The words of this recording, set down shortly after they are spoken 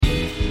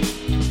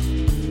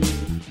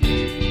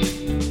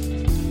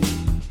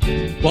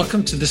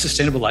Welcome to The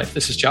Sustainable Life.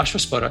 This is Joshua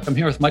Spodek. I'm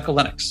here with Michael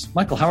Lennox.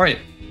 Michael, how are you?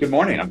 Good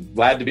morning. I'm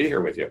glad to be here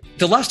with you.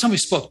 The last time we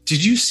spoke,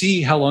 did you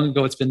see how long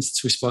ago it's been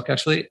since we spoke,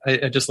 actually?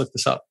 I just looked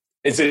this up.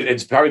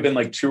 It's probably been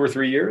like 2 or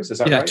 3 years. Is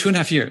that right? Yeah,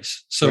 2.5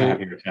 years. So 2.5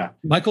 years, yeah.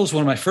 Michael's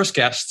one of my first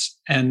guests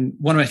and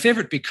one of my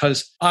favorite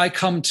because I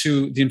come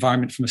to the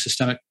environment from a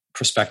systemic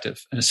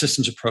perspective and a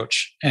systems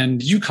approach,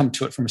 and you come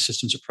to it from a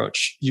systems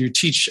approach. You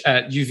teach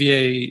at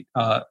UVA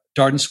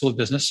Darden School of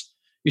Business.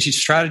 You teach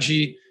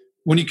strategy.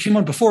 When you came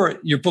on before,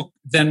 your book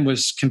then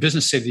was Can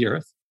Business Save the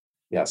Earth?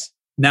 Yes.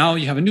 Now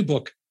you have a new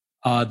book,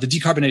 The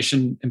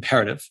Decarbonization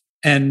Imperative.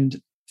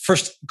 And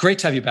first, great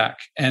to have you back.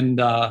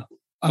 And I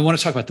want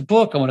to talk about the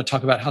book. I want to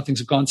talk about how things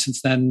have gone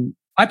since then.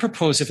 I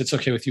propose, if it's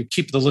okay with you,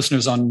 keep the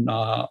listeners on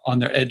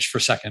their edge for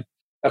a second.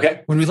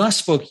 Okay. When we last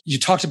spoke, you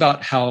talked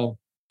about how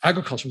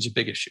agriculture was a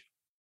big issue.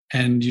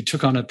 And you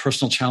took on a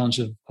personal challenge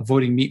of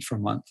avoiding meat for a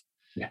month.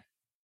 Yeah.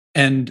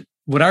 And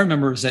what I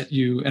remember is that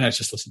you, and I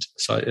just listened to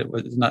it, so it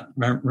was not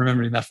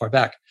remembering that far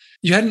back.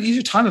 You had an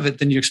easier time of it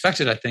than you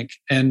expected, I think.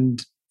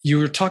 And you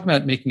were talking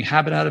about making a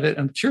habit out of it.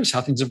 I'm curious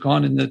how things have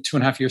gone in the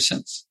 2.5 years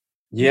since.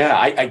 Yeah,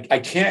 I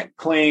can't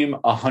claim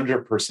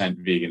 100%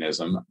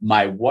 veganism.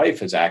 My wife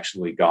has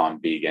actually gone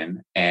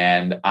vegan,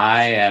 and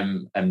I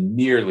am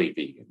nearly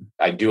vegan.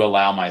 I do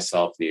allow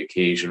myself the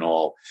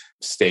occasional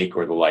steak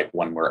or the like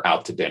when we're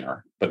out to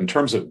dinner. But in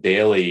terms of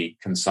daily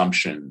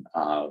consumption,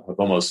 I've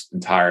almost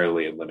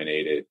entirely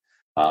eliminated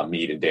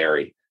meat and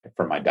dairy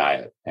from my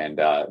diet. And,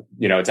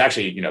 it's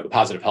actually, the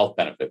positive health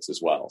benefits as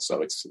well.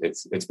 So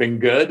it's been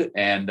good,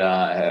 and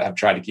I've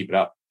tried to keep it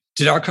up.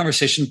 Did our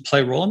conversation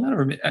play a role in that?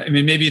 Or, I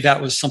mean, maybe that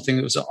was something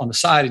that was on the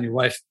side and your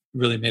wife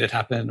really made it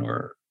happen,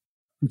 or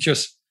I'm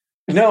curious.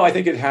 No, I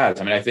think it has.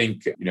 I mean, I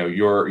think,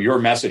 your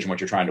message and what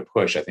you're trying to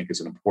push, I think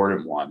is an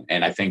important one.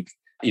 And I think,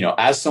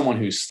 as someone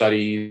who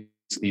studies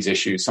these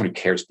issues, someone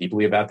who cares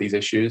deeply about these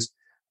issues,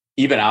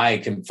 even I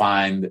can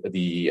find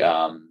the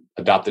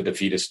adopt the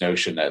defeatist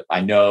notion that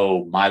I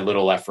know my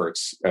little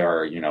efforts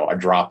are, a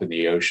drop in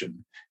the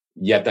ocean.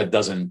 Yet that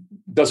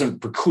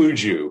doesn't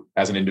preclude you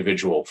as an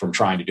individual from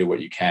trying to do what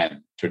you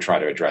can to try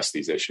to address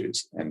these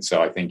issues. And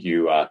so I think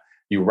you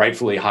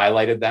rightfully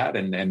highlighted that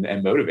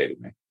and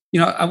motivated me.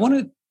 I want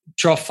to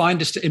draw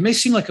it may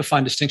seem like a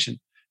fine distinction.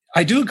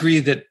 I do agree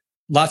that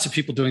lots of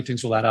people doing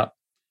things will add up.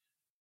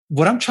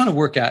 What I'm trying to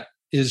work at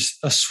is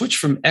a switch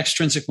from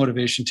extrinsic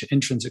motivation to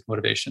intrinsic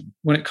motivation.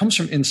 When it comes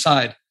from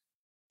inside,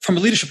 from a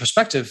leadership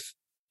perspective,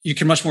 you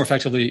can much more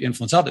effectively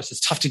influence others. It's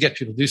tough to get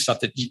people to do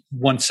stuff that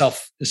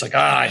oneself is like,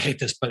 I hate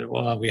this, but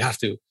we have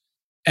to.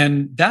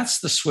 And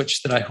that's the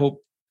switch that I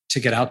hope to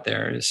get out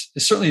there is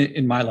certainly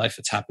in my life,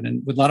 it's happened.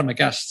 And with a lot of my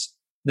guests,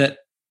 that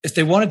if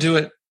they want to do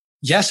it,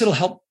 yes, it'll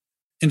help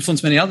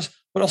influence many others,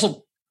 but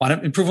also want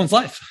to improve one's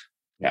life.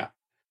 Yeah.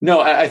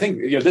 No, I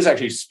think this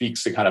actually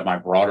speaks to kind of my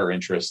broader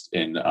interest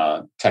in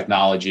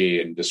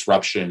technology and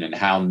disruption and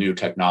how new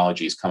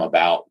technologies come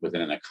about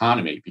within an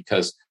economy,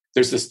 because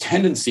there's this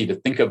tendency to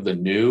think of the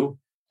new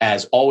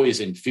as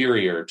always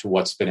inferior to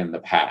what's been in the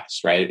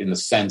past, right? In the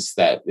sense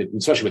that,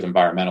 especially with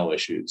environmental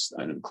issues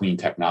and clean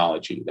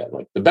technology, that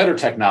like the better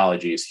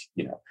technologies,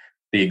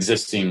 the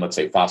existing, let's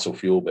say, fossil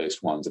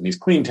fuel-based ones, and these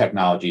clean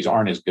technologies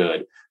aren't as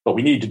good, but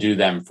we need to do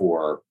them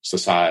for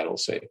societal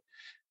sake.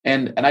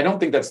 And I don't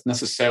think that's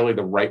necessarily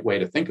the right way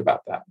to think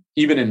about that,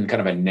 even in kind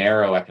of a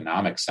narrow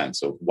economic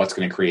sense of what's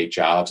going to create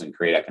jobs and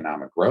create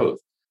economic growth.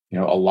 A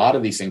lot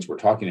of these things we're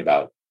talking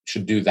about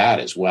should do that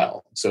as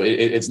well. So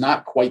it's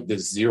not quite the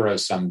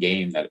zero-sum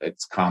game that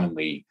it's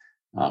commonly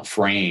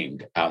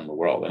framed out in the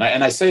world.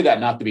 And I say that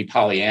not to be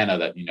Pollyanna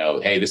that,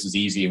 hey, this is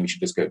easy and we should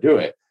just go do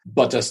it,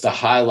 but just to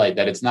highlight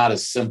that it's not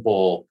as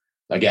simple,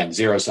 again,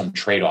 zero-sum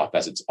trade-off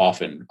as it's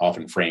often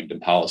framed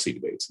in policy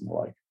debates and the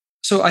like.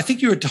 So I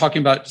think you were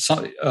talking about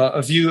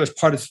a view as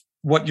part of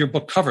what your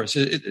book covers.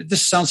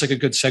 This sounds like a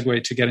good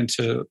segue to get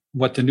into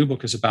what the new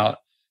book is about,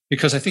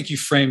 because I think you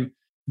frame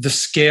the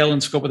scale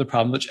and scope of the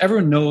problem, which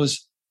everyone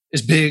knows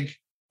is big,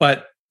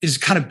 but is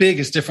kind of big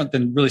is different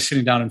than really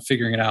sitting down and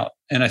figuring it out.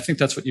 And I think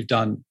that's what you've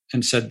done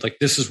and said, like,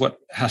 this is what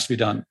has to be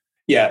done.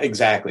 Yeah,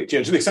 exactly.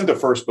 To the extent the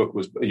first book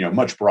was,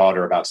 much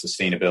broader about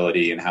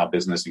sustainability and how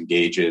business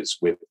engages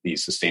with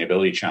these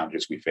sustainability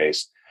challenges we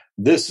face.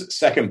 This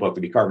second book,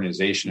 The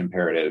Decarbonization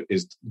Imperative,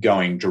 is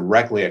going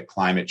directly at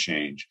climate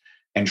change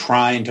and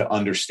trying to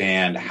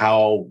understand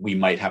how we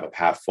might have a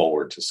path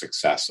forward to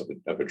success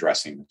of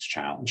addressing this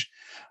challenge.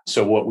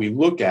 So what we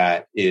look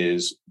at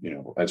is,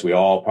 as we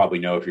all probably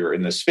know if you're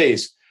in this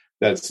space,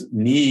 that's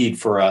need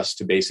for us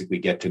to basically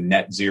get to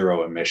net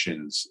zero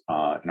emissions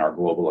in our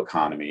global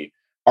economy,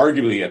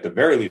 arguably at the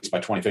very least by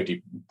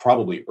 2050,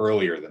 probably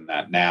earlier than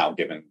that now,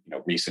 given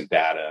recent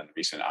data and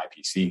recent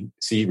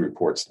IPCC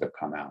reports that have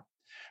come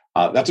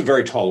out. That's a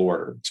very tall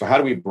order. So how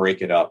do we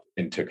break it up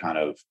into kind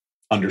of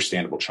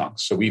understandable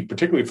chunks? So we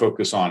particularly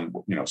focus on,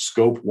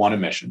 scope 1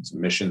 emissions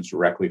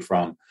directly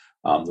from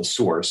the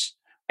source.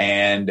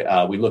 And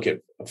we look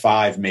at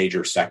 5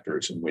 major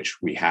sectors in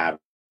which we have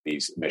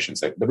these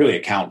emissions that really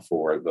account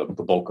for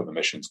the bulk of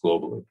emissions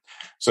globally.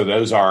 So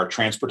those are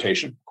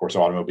transportation, of course,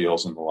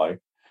 automobiles and the like,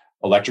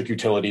 electric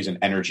utilities and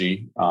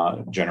energy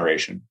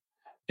generation.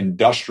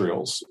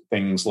 Industrials,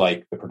 things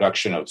like the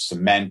production of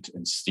cement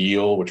and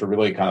steel, which are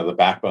really kind of the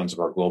backbones of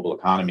our global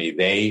economy,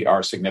 they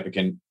are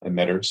significant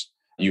emitters.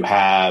 You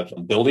have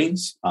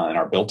buildings in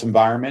our built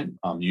environment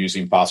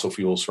using fossil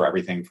fuels for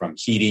everything from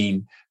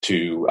heating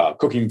to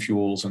cooking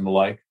fuels and the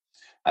like.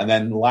 And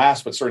then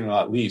last, but certainly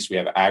not least, we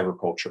have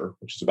agriculture,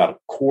 which is about a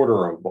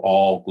quarter of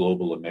all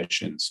global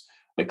emissions.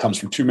 It comes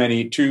from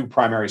two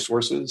primary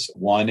sources.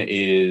 One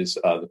is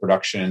the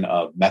production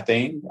of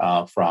methane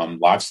from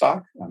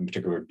livestock, in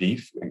particular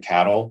beef and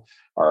cattle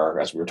are,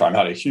 as we were talking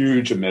about, a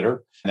huge emitter.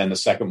 And then the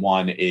second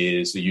one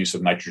is the use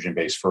of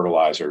nitrogen-based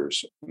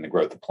fertilizers in the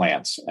growth of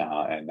plants.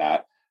 And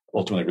that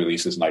ultimately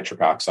releases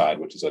nitric oxide,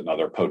 which is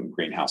another potent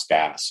greenhouse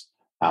gas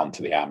out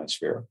into the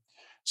atmosphere.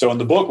 So in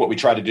the book, what we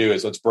try to do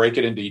is let's break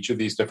it into each of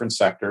these different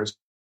sectors.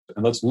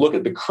 And let's look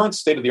at the current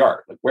state of the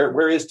art. Like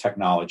where is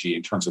technology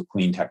in terms of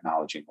clean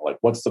technology? Like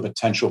what's the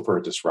potential for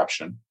a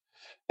disruption?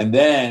 And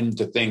then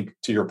to think,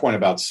 to your point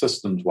about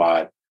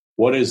systems-wide,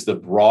 what is the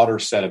broader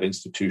set of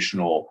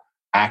institutional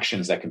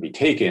actions that can be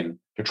taken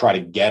to try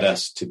to get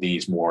us to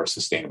these more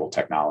sustainable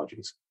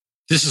technologies?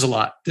 This is a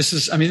lot. This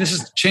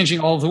is changing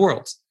all of the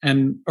world,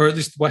 or at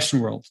least the Western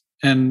world,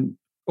 and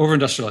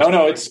over-industrialized.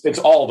 No, it's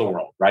all the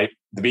world, right?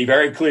 To be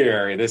very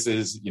clear, this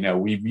is,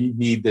 we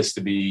need this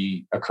to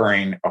be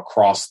occurring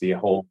across the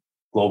whole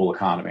global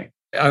economy.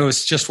 I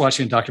was just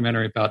watching a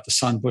documentary about the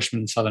San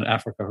Bushmen in Southern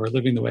Africa who are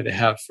living the way they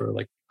have for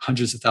like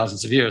hundreds of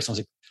thousands of years. I was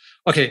like,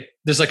 okay,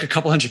 there's like a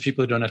couple hundred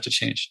people who don't have to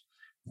change.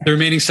 The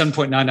remaining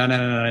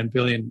 7.9999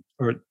 billion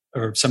or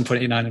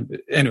 7.89,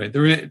 anyway,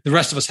 the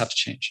rest of us have to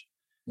change.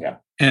 Yeah.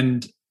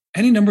 And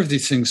any number of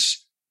these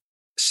things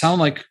sound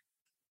like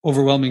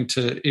overwhelming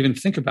to even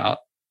think about.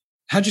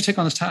 How'd you take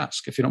on this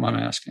task, if you don't mind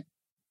my asking?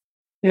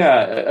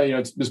 Yeah,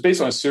 it was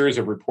based on a series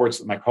of reports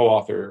that my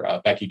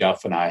co-author, Becky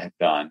Duff, and I had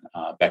done.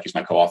 Becky's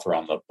my co-author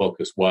on the book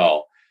as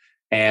well.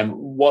 And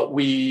what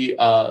we,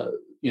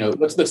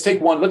 let's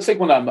take one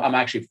that I'm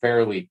actually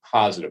fairly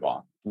positive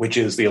on, which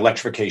is the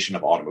electrification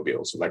of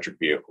automobiles, electric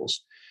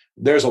vehicles.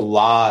 There's a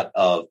lot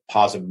of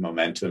positive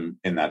momentum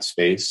in that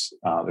space.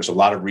 There's a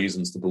lot of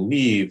reasons to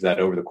believe that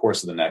over the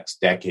course of the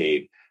next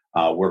decade,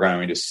 we're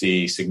going to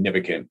see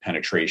significant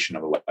penetration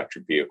of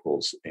electric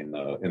vehicles in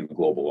the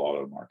global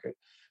auto market.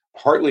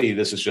 Partly,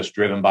 this is just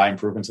driven by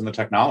improvements in the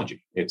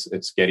technology.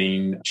 It's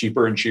getting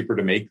cheaper and cheaper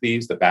to make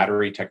these. The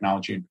battery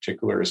technology in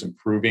particular is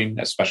improving,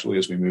 especially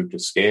as we move to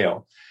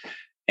scale.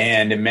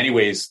 And in many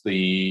ways,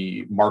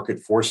 the market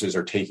forces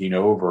are taking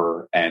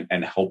over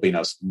and helping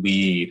us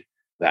lead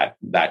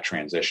that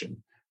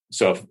transition.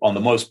 So on the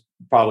most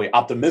probably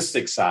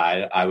optimistic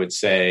side, I would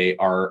say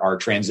our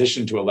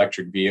transition to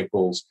electric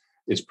vehicles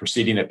is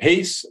proceeding at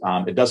pace.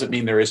 It doesn't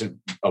mean there isn't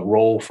a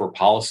role for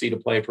policy to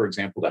play, for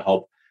example, to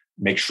help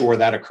make sure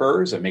that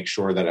occurs and make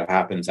sure that it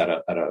happens at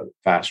a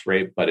fast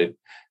rate. But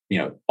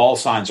all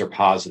signs are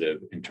positive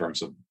in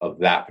terms of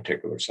that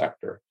particular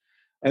sector.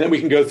 And then we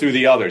can go through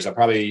the others. I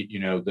probably,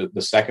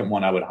 the second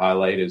one I would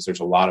highlight is there's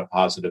a lot of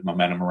positive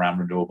momentum around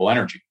renewable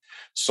energy.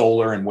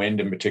 Solar and wind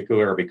in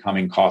particular are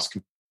becoming cost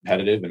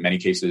competitive. In many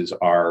cases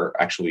are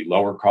actually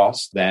lower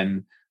cost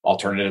than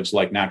alternatives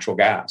like natural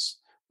gas.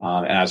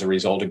 And as a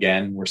result,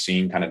 again, we're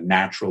seeing kind of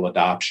natural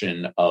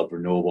adoption of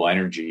renewable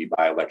energy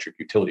by electric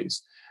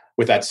utilities.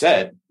 With that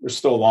said, there's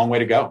still a long way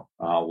to go,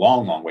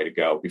 long way to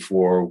go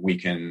before we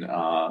can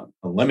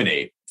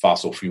eliminate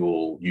fossil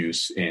fuel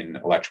use in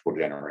electrical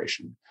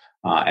generation.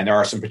 And there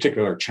are some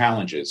particular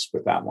challenges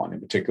with that one, in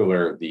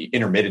particular, the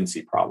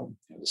intermittency problem.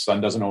 The sun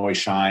doesn't always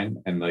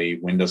shine and the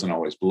wind doesn't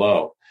always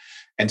blow.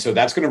 And so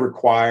that's going to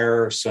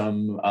require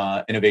some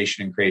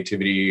innovation and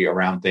creativity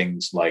around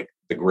things like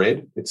the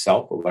grid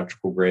itself,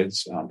 electrical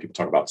grids. People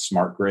talk about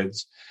smart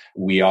grids.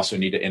 We also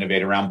need to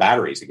innovate around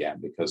batteries again,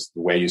 because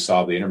the way you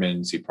solve the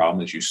intermittency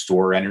problem is you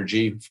store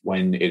energy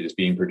when it is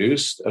being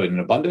produced in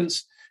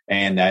abundance,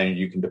 and then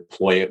you can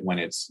deploy it when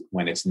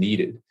it's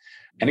needed.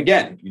 And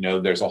again,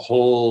 there's a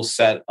whole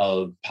set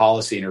of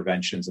policy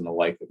interventions and the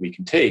like that we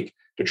can take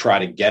to try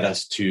to get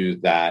us to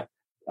that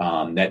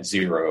net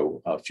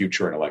zero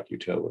future in electric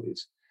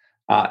utilities.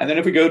 And then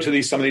if we go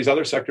to some of these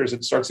other sectors,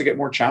 it starts to get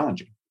more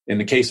challenging. In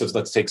the case of,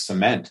 let's take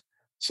cement.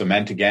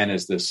 Cement, again,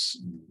 is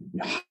this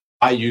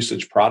high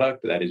usage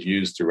product that is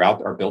used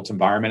throughout our built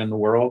environment in the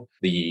world.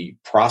 The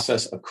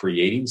process of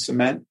creating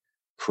cement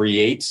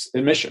creates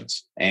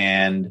emissions.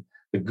 And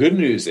the good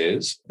news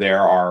is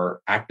there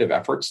are active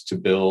efforts to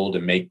build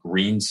and make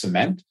green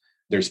cement.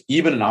 There's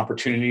even an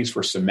opportunities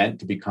for cement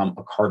to become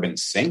a carbon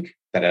sink,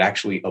 that it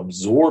actually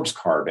absorbs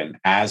carbon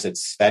as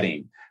it's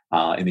setting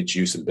in its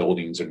use in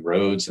buildings and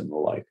roads and the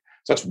like.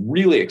 So that's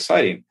really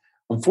exciting.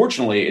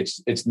 Unfortunately,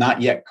 it's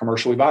not yet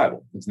commercially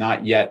viable. It's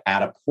not yet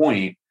at a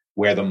point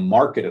where the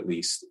market, at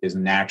least, is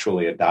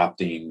naturally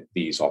adopting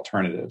these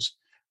alternatives.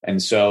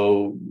 And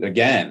so,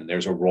 again,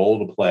 there's a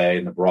role to play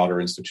in the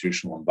broader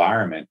institutional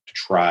environment to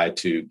try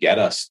to get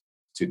us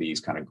to these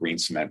kind of green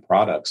cement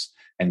products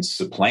and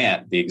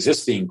supplant the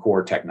existing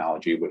core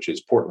technology, which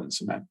is Portland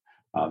cement.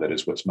 That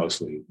is what's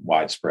mostly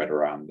widespread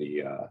around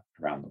the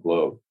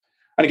globe.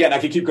 And again, I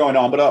could keep going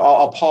on, but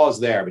I'll pause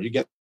there. But you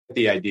get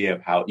the idea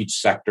of how each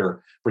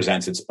sector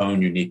presents its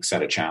own unique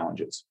set of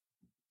challenges.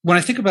 When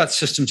I think about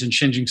systems and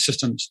changing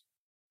systems,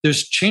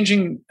 there's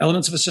changing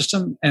elements of a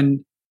system.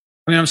 And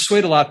I mean, I'm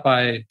swayed a lot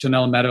by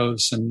Donella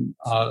Meadows and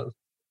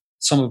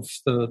some of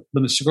the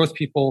limits to growth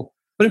people.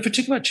 But in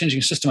particular, about changing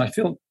a system, I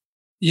feel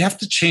you have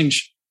to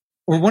change,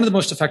 or one of the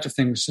most effective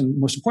things and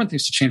most important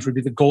things to change would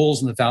be the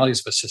goals and the values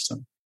of a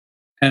system.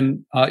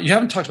 And you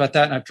haven't talked about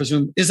that, and I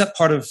presume, is that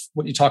part of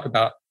what you talk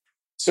about?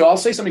 So I'll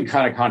say something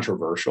kind of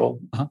controversial,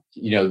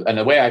 and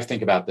the way I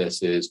think about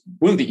this is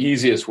one of the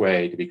easiest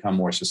way to become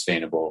more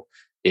sustainable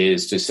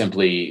is to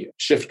simply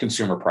shift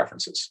consumer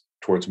preferences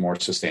towards more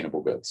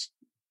sustainable goods.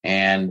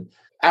 And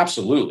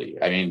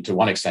absolutely, I mean, to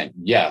one extent,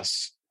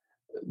 yes.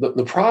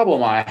 The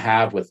problem I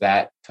have with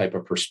that type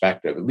of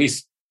perspective, at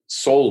least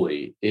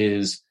solely,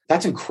 is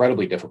that's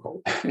incredibly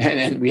difficult.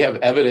 And we have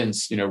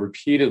evidence,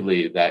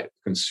 repeatedly that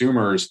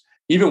consumers,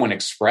 even when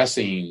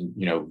expressing,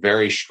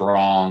 very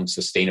strong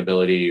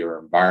sustainability or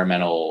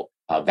environmental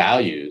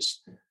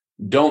values,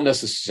 don't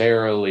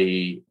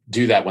necessarily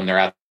do that when they're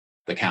at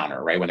the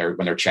counter, right? When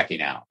they're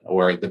checking out,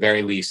 or at the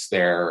very least,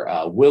 their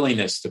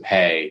willingness to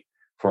pay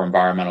for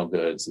environmental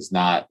goods is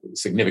not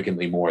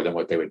significantly more than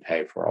what they would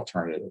pay for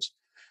alternatives.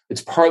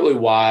 It's partly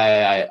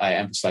why I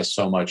emphasize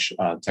so much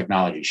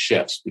technology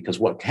shifts, because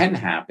what can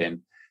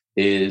happen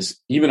is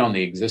even on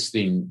the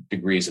existing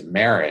degrees of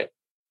merit,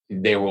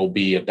 there will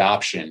be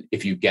adoption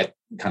if you get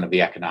kind of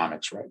the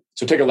economics right.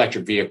 So take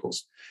electric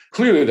vehicles.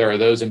 Clearly, there are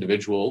those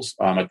individuals,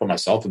 I put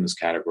myself in this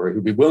category,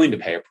 who'd be willing to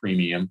pay a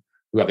premium,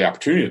 who have the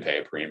opportunity to pay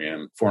a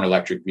premium for an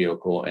electric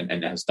vehicle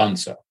and has done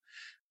so.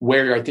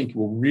 Where I think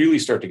we'll really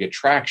start to get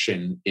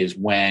traction is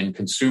when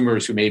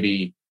consumers who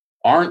maybe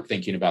aren't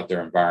thinking about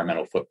their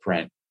environmental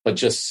footprint, but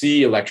just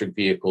see electric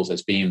vehicles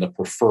as being the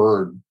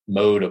preferred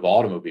mode of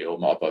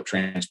of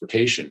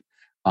transportation,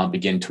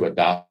 begin to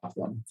adopt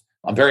them.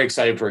 I'm very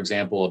excited, for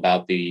example,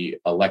 about the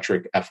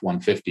electric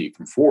F-150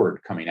 from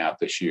Ford coming out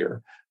this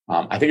year.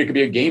 I think it could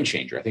be a game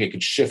changer. I think it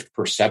could shift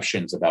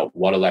perceptions about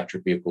what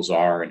electric vehicles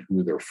are and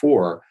who they're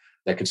for,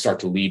 that could start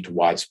to lead to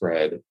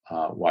widespread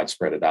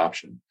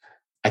adoption.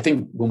 I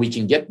think when we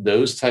can get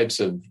those types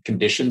of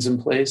conditions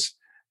in place,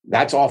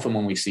 that's often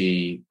when we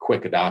see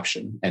quick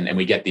adoption and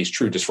we get these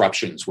true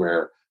disruptions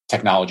where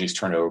technologies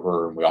turn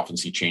over, and we often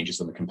see changes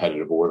in the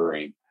competitive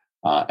ordering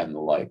and the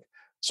like.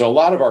 So a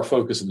lot of our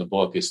focus in the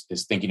book is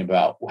thinking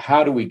about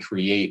how do we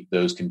create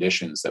those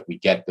conditions that we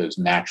get those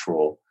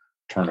natural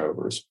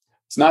turnovers.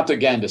 It's not,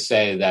 again, to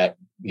say that,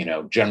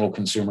 general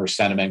consumer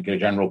sentiment,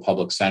 general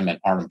public sentiment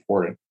aren't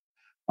important.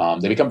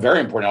 They become very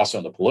important also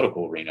in the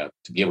political arena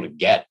to be able to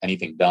get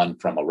anything done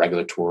from a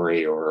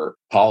regulatory or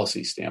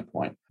policy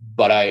standpoint.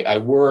 But I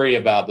worry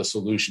about the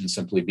solution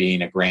simply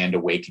being a grand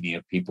awakening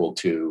of people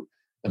to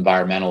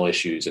environmental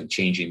issues and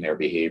changing their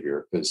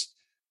behavior, because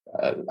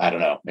I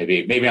don't know,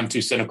 maybe I'm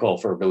too cynical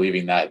for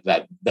believing that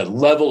the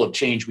level of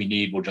change we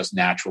need will just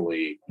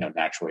naturally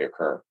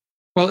occur.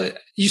 Well,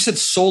 you said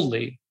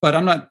solely, but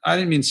I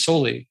didn't mean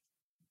solely.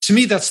 To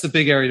me, that's the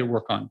big area to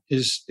work on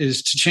is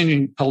to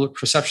changing public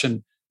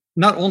perception.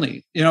 Not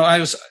only,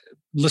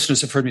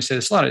 listeners have heard me say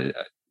this a lot,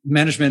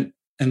 management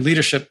and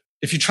leadership.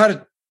 If you try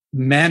to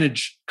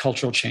manage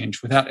cultural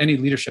change without any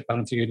leadership, I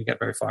don't think you're going to get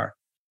very far.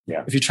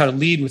 Yeah. If you try to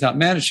lead without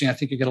managing, I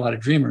think you get a lot of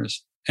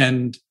dreamers.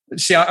 And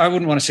see, I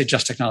wouldn't want to say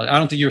just technology. I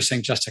don't think you were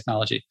saying just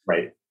technology.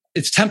 Right.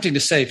 It's tempting to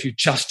say if you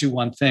just do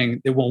one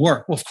thing, it won't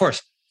work. Well, of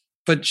course.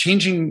 But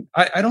changing,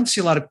 I don't see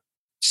a lot of,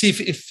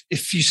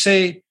 if you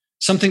say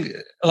something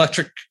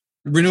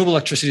renewable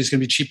electricity is going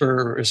to be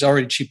cheaper or is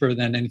already cheaper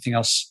than anything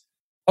else.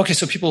 Okay,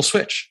 so people will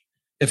switch.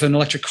 If an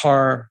electric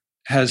car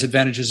has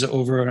advantages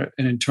over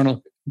an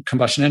internal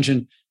combustion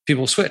engine,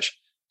 people will switch.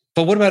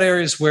 But what about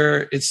areas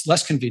where it's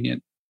less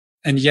convenient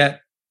and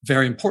yet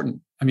very important?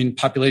 I mean,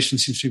 population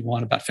seems to be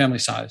one about family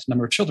size.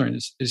 Number of children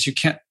is you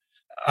can't,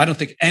 I don't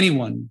think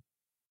anyone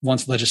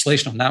wants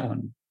legislation on that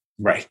one.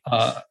 Right.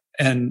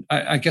 And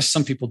I guess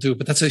some people do,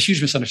 but that's a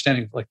huge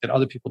misunderstanding that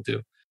other people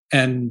do.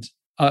 And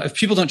if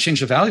people don't change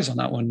the values on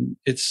that one,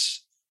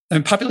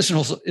 population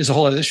is a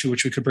whole other issue,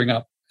 which we could bring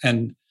up.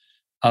 And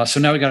so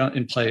now we got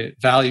in play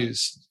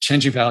values,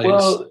 changing values.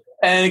 Well,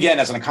 and again,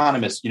 as an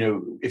economist,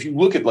 if you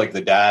look at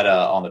the data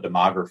on the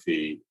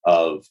demography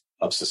of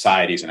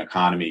societies and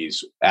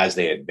economies as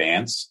they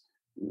advance,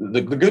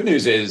 the good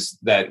news is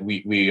that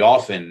we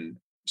often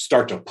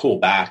start to pull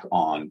back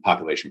on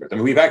population growth. I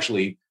mean, we've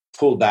actually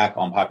pulled back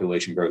on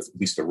population growth, at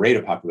least the rate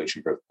of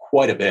population growth,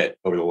 quite a bit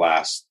over the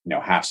last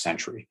half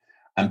century.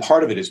 And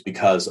part of it is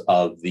because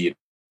of the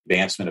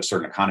advancement of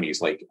certain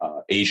economies like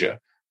Asia,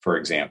 for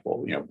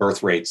example.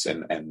 Birth rates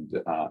and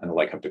the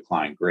like have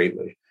declined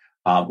greatly.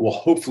 We'll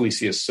hopefully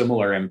see a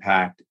similar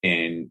impact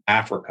in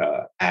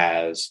Africa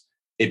as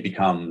it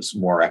becomes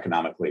more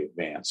economically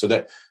advanced. So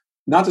that,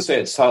 not to say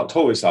it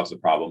totally solves the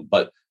problem,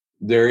 but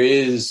there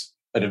is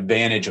an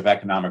advantage of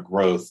economic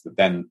growth that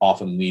then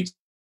often leads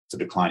to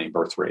declining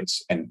birth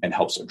rates and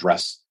helps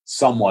address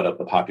somewhat of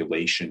the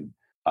population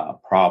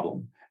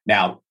problem.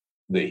 Now,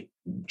 the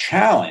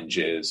challenge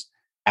is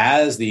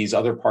as these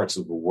other parts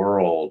of the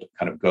world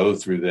kind of go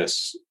through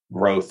this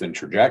growth and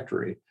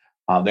trajectory,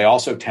 they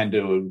also tend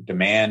to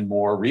demand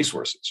more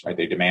resources, right?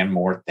 They demand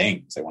more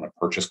things. They want to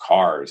purchase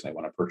cars. They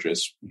want to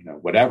purchase,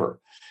 whatever.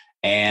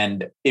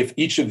 And if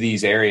each of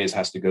these areas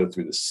has to go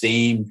through the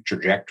same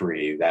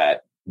trajectory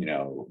that,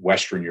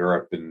 Western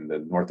Europe and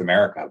North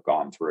America have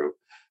gone through,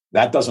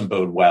 that doesn't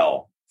bode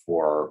well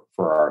for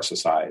our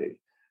society.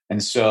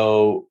 And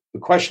so the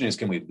question is,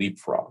 can we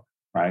leapfrog,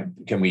 right?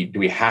 Do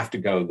we have to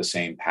go the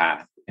same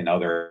path in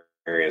other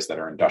areas that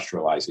are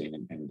industrializing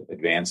and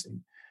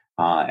advancing?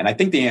 And I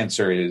think the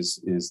answer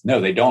is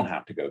no, they don't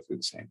have to go through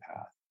the same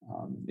path.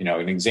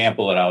 An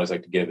example that I always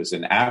like to give is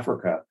in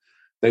Africa,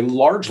 they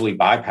largely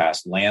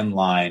bypassed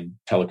landline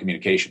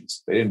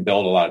telecommunications. They didn't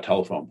build a lot of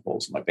telephone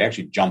poles. They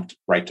actually jumped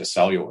right to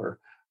cellular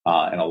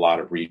in a lot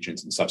of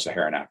regions in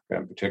sub-Saharan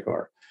Africa in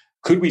particular.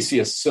 Could we see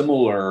a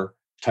similar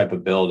type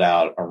of build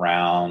out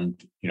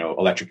around,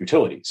 electric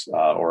utilities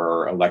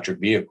or electric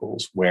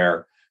vehicles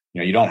where,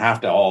 you don't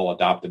have to all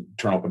adopt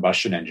internal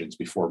combustion engines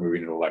before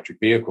moving to electric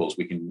vehicles.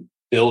 We can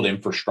build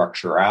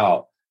infrastructure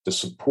out to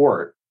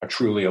support a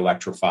truly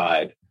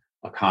electrified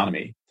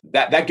economy.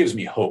 That gives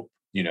me hope,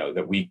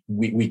 that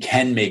we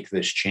can make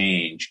this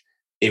change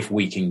if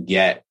we can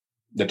get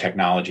the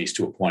technologies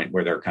to a point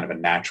where they're kind of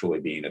naturally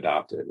being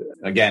adopted.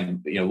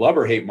 Again, love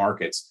or hate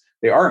markets,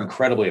 they are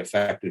incredibly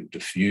effective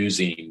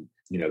diffusing,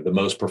 the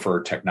most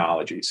preferred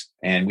technologies.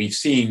 And we've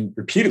seen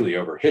repeatedly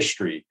over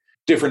history,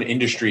 different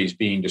industries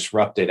being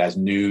disrupted as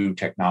new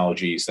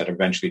technologies that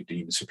eventually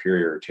deemed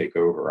superior take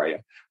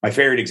over. My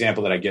favorite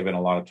example that I give in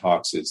a lot of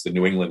talks is the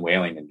New England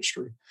whaling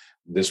industry.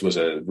 This was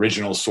an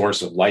original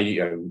source of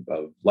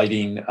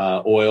lighting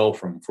oil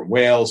from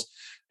whales.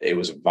 It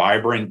was a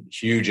vibrant,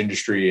 huge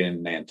industry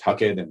in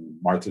Nantucket and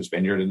Martha's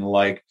Vineyard and the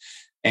like.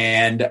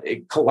 And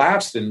it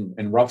collapsed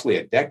in roughly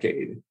a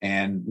decade,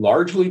 and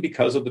largely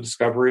because of the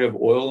discovery of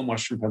oil in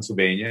Western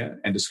Pennsylvania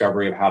and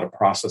discovery of how to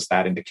process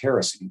that into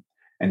kerosene.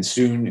 And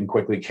soon and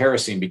quickly,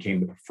 kerosene became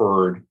the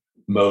preferred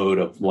mode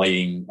of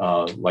lighting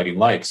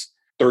lights.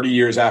 30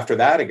 years after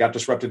that, it got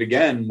disrupted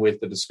again with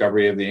the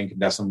discovery of the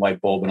incandescent light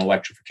bulb and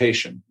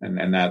electrification.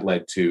 And that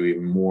led to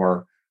even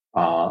more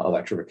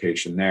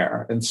electrification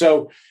there. And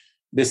so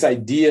this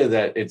idea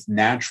that it's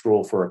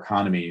natural for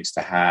economies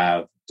to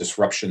have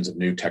disruptions of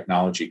new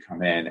technology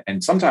come in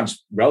and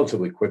sometimes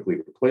relatively quickly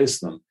replace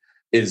them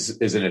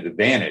is an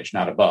advantage,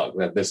 not a bug.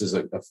 That this is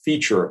a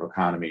feature of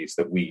economies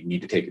that we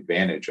need to take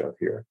advantage of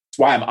here. That's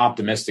why I'm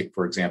optimistic,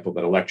 for example,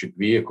 that electric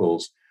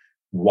vehicles,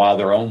 while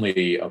they're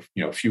only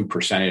a few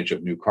percentage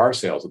of new car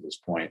sales at this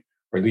point,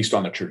 or at least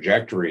on the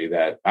trajectory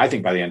that I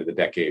think by the end of the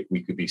decade,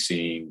 we could be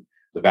seeing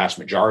the vast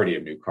majority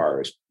of new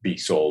cars be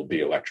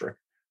electric.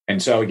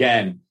 And so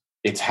again,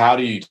 it's how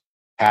do you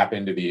tap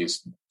into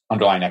these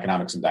underlying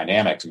economics and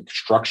dynamics and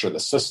structure the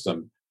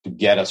system to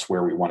get us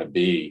where we want to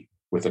be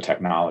with the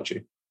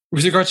technology.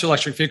 With regards to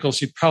electric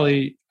vehicles,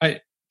 I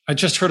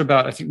just heard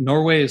about, I think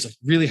Norway is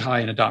really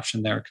high in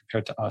adoption there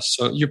compared to us.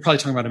 So you're probably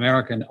talking about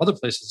America, and other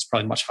places it's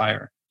probably much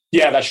higher.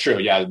 Yeah, that's true.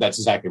 Yeah, that's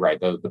exactly right.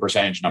 The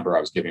percentage number I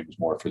was giving was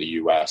more for the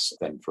US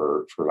than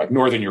for like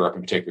Northern Europe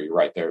in particular. You're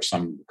right. There are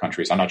some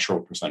countries, I'm not sure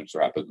what percentages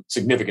are at, but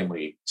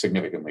significantly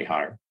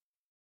higher.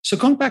 So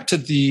going back to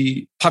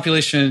the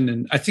population,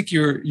 and I think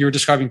you're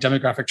describing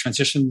demographic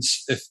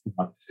transitions,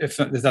 if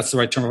that's the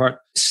right term of art.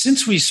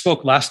 Since we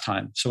spoke last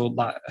time, so a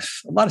lot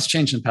has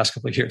changed in the past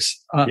couple of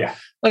years.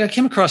 I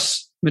came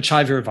across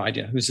Machai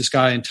Viravaidya, who's this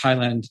guy in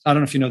Thailand. I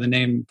don't know if you know the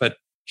name, but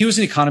he was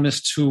an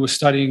economist who was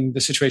studying the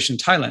situation in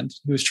Thailand.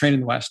 He was trained in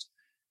the West,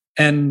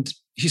 and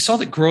he saw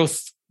that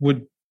growth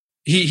would.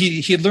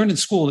 He had learned in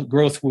school that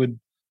growth would.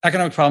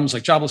 Economic problems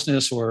like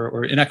joblessness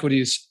or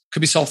inequities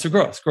could be solved through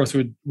growth. Growth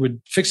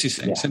would fix these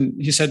things. Yeah.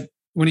 And he said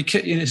when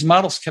his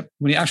models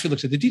when he actually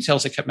looked at the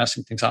details, they kept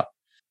messing things up.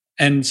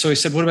 And so he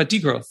said, what about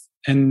degrowth?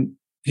 And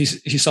he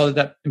saw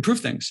that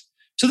improved things.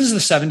 So this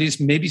is the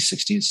 70s, maybe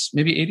 60s,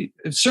 maybe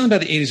 80s. Certainly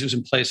by the 80s, it was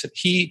in place that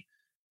he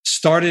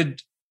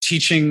started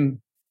teaching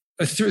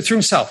through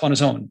himself on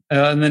his own.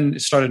 And then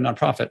started a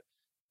nonprofit,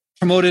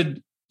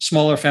 promoted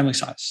smaller family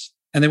size.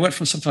 And they went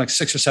from something like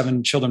 6 or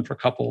 7 children per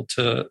couple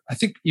to, I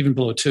think, even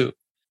below 2.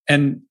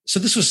 And so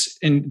this was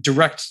in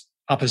direct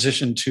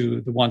opposition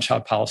to the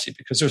one-child policy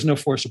because there's no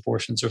forced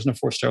abortions, there was no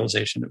forced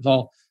sterilization. It was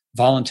all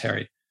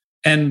voluntary.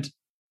 And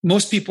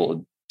most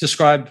people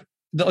describe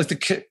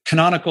the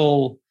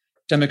canonical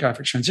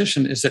demographic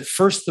transition is that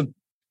first the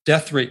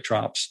death rate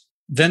drops,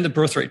 then the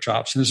birth rate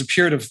drops. And there's a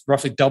period of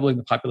roughly doubling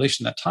the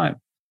population at that time.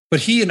 But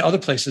he and other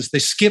places,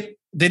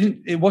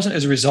 it wasn't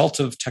as a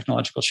result of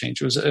technological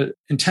change. It was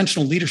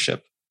intentional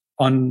leadership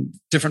on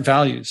different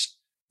values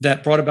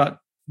that brought about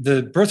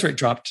the birth rate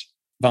dropped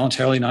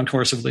voluntarily,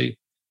 non-coercively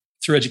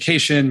through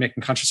education,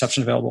 making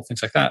contraception available,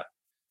 things like that.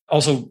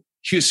 Also,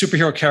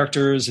 superhero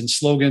characters and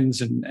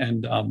slogans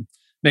and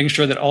making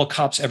sure that all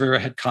cops everywhere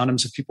had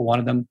condoms if people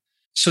wanted them.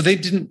 So they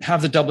didn't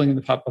have the doubling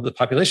of the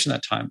population at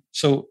that time.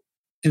 So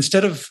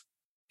instead of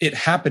it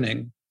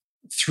happening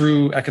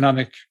through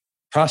economic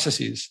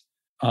processes,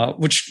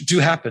 which do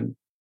happen,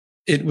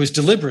 it was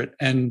deliberate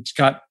and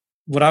got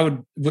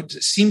what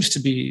seems to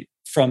be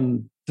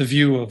from the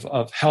view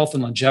of health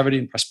and longevity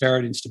and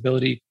prosperity and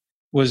stability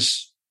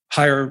was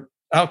higher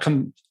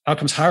outcomes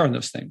higher on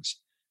those things.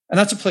 And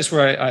that's a place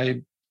where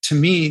I to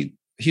me,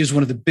 he is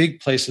one of the big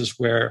places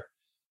where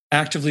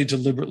actively,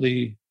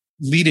 deliberately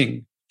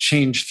leading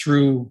change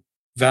through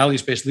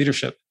values-based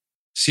leadership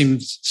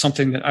seems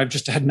something that I've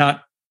just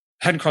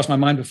hadn't crossed my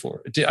mind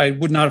before. I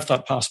would not have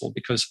thought possible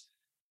because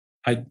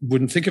I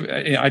wouldn't think of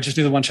it. I just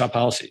knew the one-child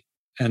policy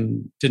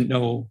and didn't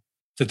know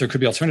that there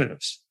could be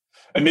alternatives.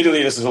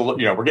 Admittedly, this is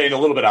we're getting a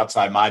little bit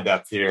outside my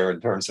depth here in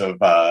terms of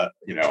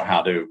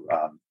how to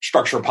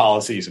structure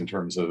policies in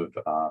terms of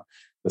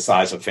the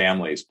size of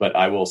families. But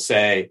I will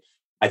say,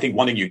 I think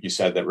one thing you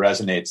said that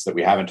resonates that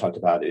we haven't talked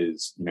about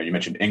is, you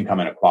mentioned income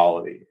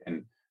inequality.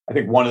 And I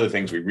think one of the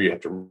things we really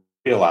have to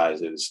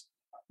realize is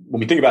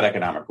when we think about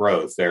economic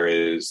growth, there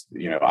is,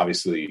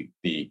 obviously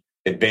the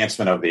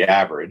advancement of the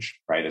average,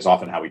 right, is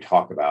often how we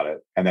talk about it.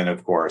 And then,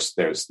 of course,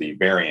 there's the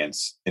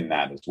variance in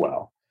that as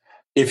well.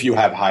 If you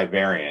have high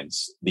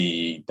variance,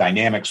 the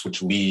dynamics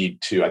which lead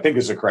to, I think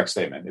this is a correct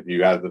statement, if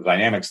you have the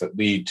dynamics that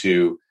lead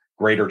to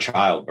greater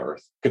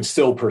childbirth could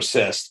still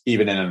persist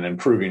even in an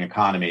improving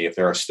economy if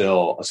there are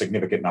still a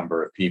significant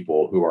number of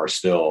people who are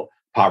still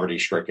poverty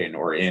stricken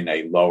or in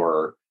a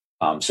lower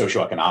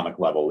socioeconomic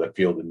level that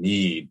feel the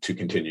need to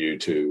continue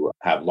to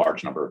have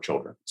large number of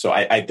children. So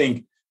I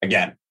think,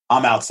 again,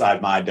 I'm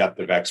outside my depth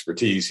of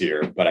expertise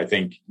here, but I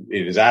think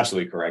it is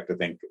absolutely correct to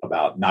think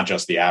about not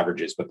just the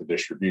averages, but the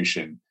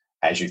distribution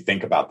as you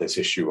think about this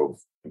issue of,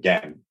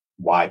 again,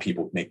 why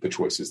people make the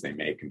choices they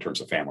make in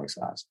terms of family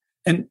size.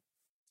 And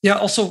yeah,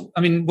 also,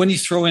 I mean, when you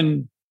throw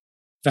in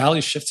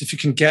value shifts, if you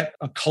can get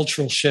a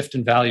cultural shift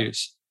in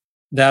values,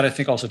 that I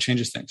think also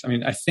changes things. I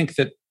mean, I think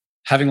that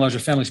having larger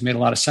families made a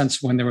lot of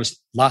sense when there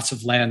was lots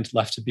of land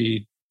left to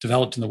be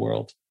developed in the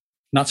world,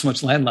 not so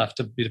much land left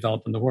to be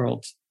developed in the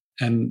world.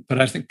 But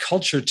I think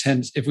culture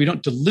tends, if we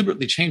don't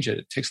deliberately change it,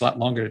 it takes a lot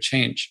longer to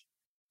change.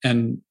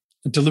 And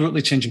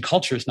deliberately changing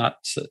culture is not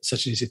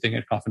such an easy thing.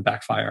 It can often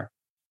backfire.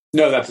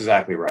 No, that's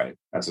exactly right.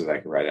 That's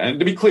exactly right. And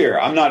to be clear,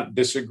 I'm not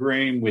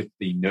disagreeing with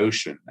the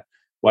notion.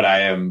 What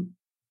I am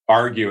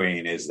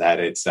arguing is that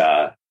it's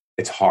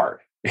hard.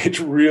 It's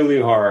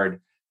really hard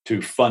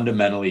to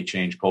fundamentally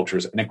change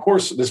cultures. And of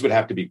course, this would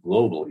have to be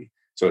globally.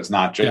 So it's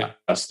not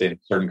just in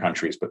certain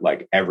countries, but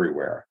like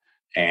everywhere.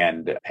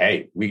 And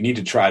hey, we need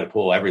to try to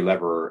pull every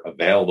lever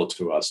available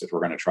to us if we're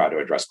going to try to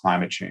address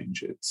climate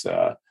change. It's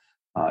a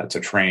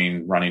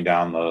train running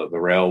down the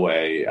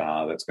railway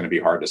that's going to be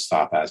hard to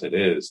stop as it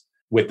is.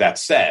 With that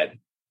said,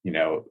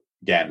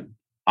 again,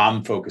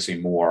 I'm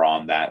focusing more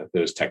on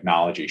those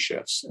technology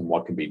shifts and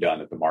what can be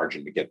done at the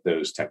margin to get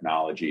those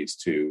technologies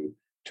to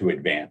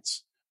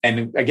advance.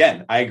 And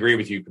again, I agree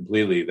with you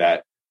completely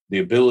that the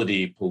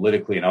ability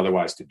politically and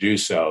otherwise to do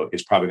so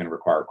is probably going to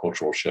require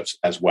cultural shifts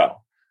as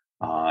well.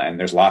 And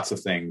there's lots of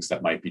things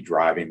that might be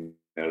driving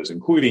those,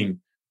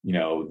 including,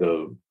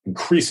 the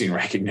increasing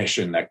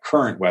recognition that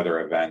current weather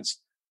events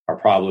are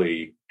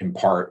probably in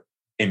part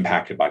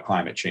impacted by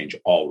climate change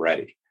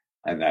already.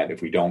 And that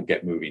if we don't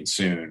get moving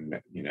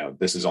soon,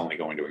 this is only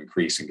going to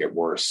increase and get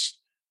worse,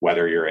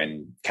 whether you're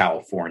in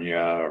California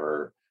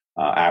or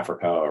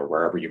Africa or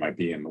wherever you might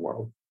be in the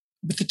world.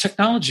 But the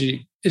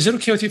technology, is it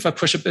okay with you if I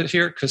push a bit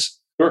here? Because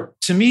sure.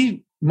 To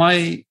me,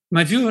 my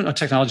view on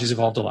technology has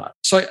evolved a lot.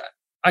 So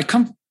I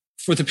come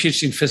with a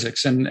PhD in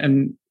physics,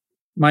 and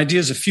my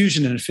ideas of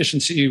fusion and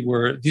efficiency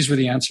were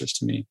the answers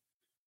to me.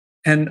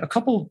 And a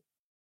couple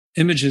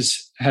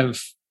images have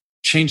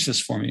changed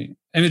this for me.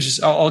 Images,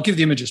 I'll give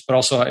the images, but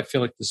also I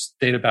feel like there's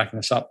data backing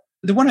this up.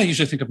 The one I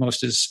usually think of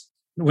most is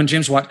when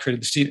James Watt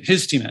created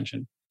his steam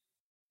engine.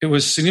 It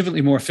was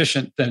significantly more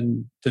efficient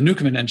than the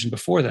Newcomen engine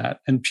before that.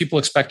 And people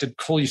expected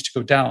coal use to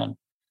go down,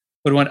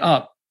 but it went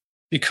up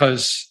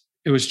because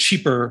it was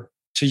cheaper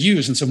to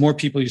use. And so more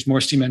people used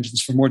more steam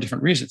engines for more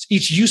different reasons.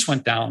 Each use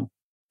went down,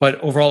 but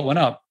overall it went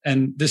up.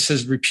 And this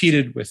is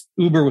repeated with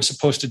Uber was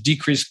supposed to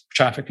decrease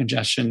traffic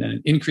congestion and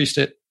it increased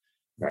it.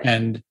 Right.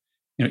 And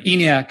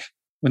ENIAC,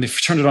 when they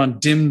turned it on,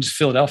 dimmed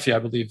Philadelphia, I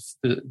believe,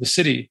 the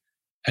city.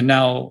 And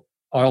now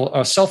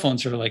our cell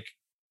phones are like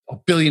 1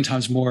 billion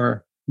times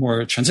more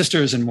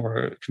transistors and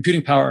more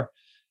computing power.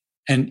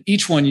 And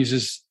each one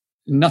uses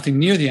nothing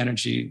near the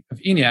energy of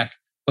ENIAC,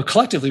 but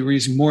collectively we're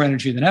using more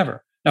energy than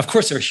ever. Now, of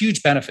course, there are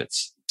huge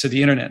benefits to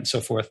the internet and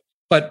so forth,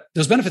 but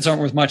those benefits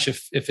aren't worth much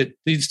if it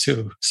leads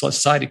to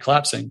society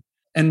collapsing.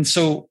 And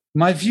so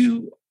my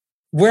view,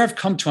 where I've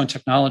come to on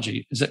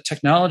technology, is that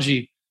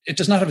technology, it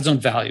does not have its own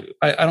value.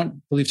 I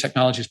don't believe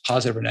technology is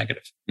positive or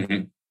negative.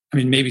 Mm-hmm. I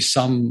mean, maybe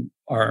some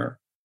are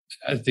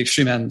at the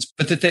extreme ends,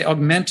 but that they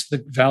augment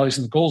the values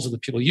and the goals of the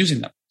people using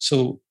them.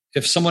 So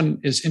if someone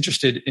is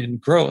interested in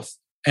growth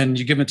and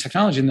you give them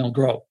technology, and they'll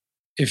grow.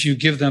 If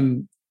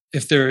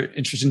they're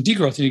interested in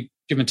degrowth and you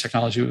give them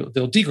technology,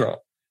 they'll degrow.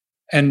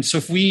 And so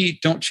if we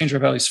don't change our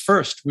values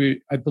first,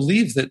 I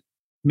believe that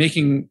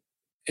making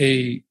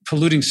a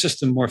polluting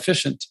system more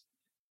efficient,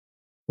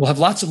 we'll have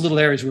lots of little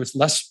areas where it's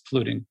less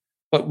polluting,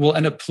 but we'll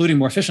end up polluting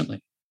more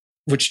efficiently,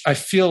 which I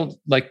feel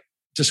like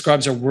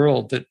describes our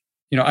world, that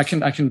I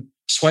can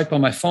swipe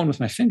on my phone with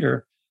my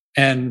finger,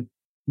 and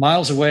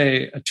miles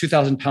away, a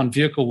 2,000-pound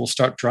vehicle will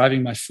start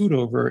driving my food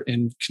over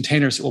in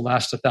containers that will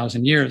last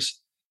 1,000 years.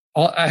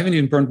 I haven't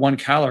even burned 1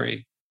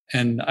 calorie,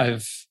 and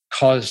I've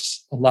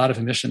caused a lot of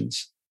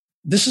emissions.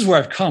 This is where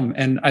I've come.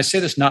 And I say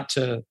this not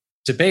to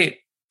debate,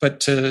 but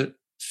to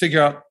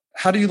figure out,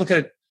 how do you look at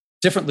it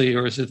differently?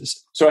 Or is it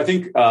this? So I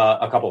think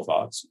a couple of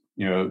thoughts.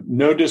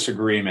 No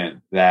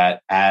disagreement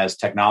that as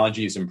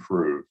technologies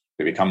improve,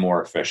 they become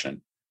more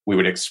efficient, we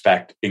would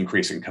expect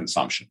increasing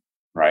consumption,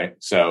 right?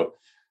 So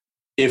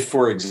if,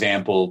 for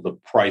example, the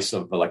price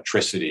of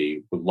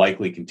electricity would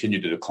likely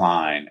continue to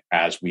decline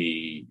as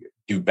we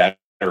do better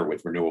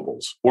with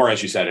renewables, or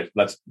as you said,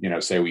 let's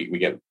say we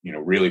get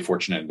really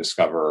fortunate and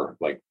discover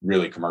like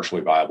really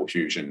commercially viable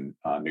fusion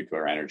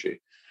nuclear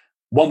energy,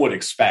 one would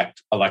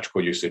expect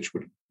electrical usage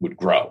would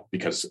grow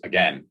because,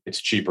 again,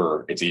 it's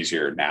cheaper, it's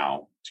easier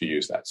now to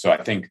use that. So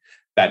I think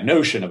that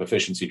notion of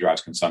efficiency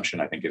drives consumption,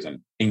 I think,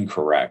 isn't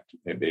incorrect.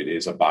 It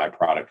is a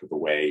byproduct of the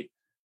way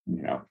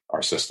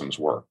our systems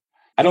work.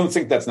 I don't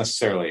think that's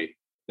necessarily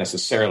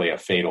a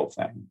fatal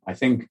thing. I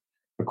think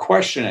the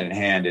question at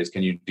hand is,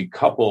 can you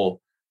decouple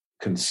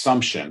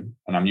consumption,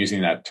 and I'm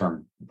using that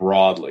term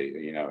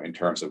broadly, in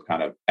terms of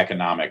kind of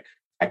economic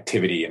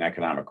activity and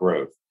economic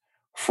growth,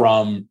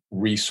 from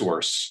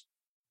resource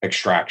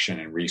extraction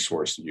and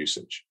resource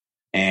usage.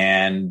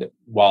 And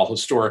while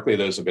historically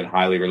those have been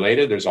highly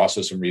related, there's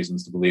also some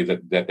reasons to believe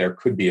that there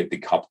could be a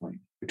decoupling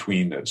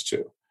between those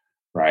two,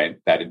 right?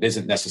 That it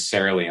isn't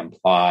necessarily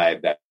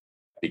implied that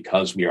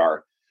because we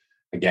are,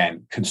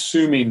 again,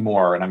 consuming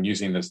more, and I'm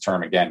using this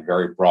term again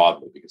very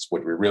broadly because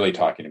what we're really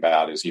talking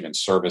about is even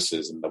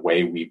services and the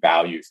way we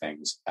value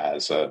things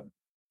as a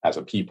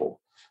people.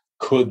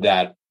 Could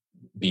that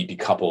be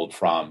decoupled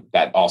from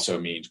that also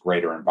means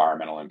greater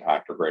environmental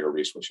impact or greater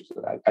resource use?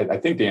 I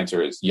think the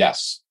answer is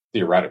yes,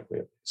 theoretically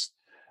at least.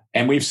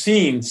 And we've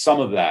seen some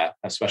of that,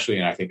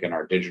 especially I think in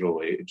our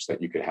digital age,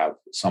 that you could have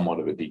somewhat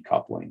of a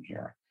decoupling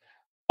here.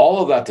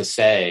 All of that to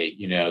say,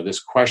 this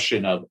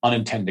question of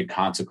unintended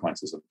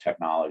consequences of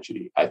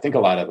technology, I think a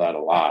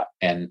lot.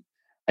 And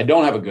I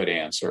don't have a good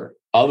answer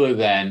other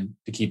than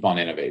to keep on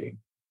innovating.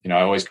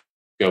 I always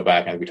go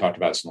back, and we talked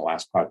about this in the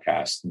last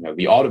podcast,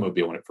 the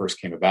automobile, when it first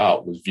came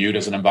about, was viewed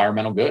as an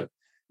environmental good.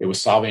 It was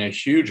solving a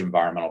huge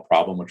environmental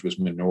problem, which was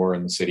manure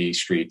in the city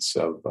streets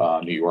of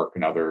New York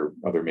and other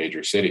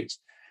major cities.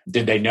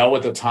 Did they know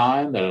at the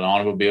time that an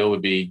automobile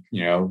would be,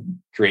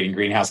 creating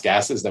greenhouse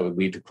gases that would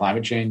lead to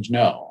climate change?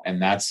 No.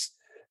 And that's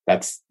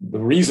the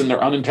reason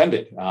they're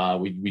unintended.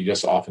 We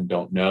just often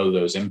don't know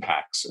those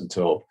impacts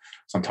until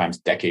sometimes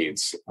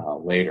decades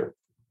later.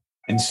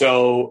 And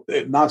so,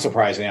 not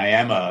surprising, I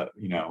am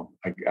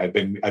I've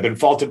been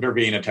faulted for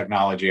being a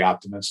technology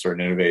optimist or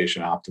an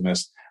innovation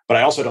optimist, but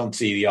I also don't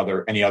see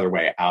any other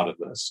way out of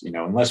this.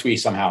 Unless we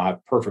somehow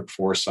have perfect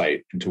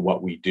foresight into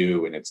what we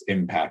do and its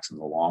impacts in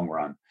the long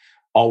run,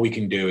 all we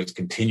can do is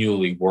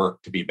continually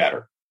work to be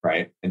better,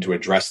 right? And to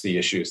address the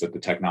issues that the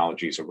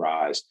technologies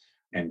arise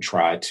and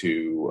try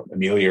to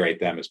ameliorate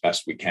them as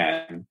best we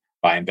can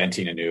by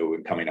inventing anew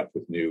and coming up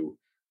with new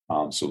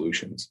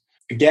solutions.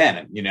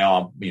 Again,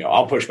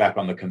 I'll push back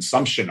on the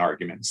consumption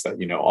arguments that,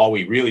 all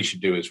we really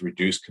should do is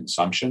reduce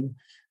consumption.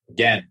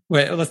 Again,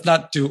 wait, let's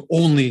not do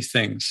only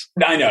things.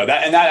 I know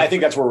that. And I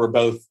think that's where we're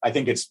both, I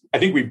think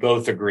we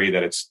both agree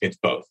that it's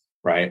both,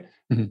 right?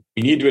 Mm-hmm.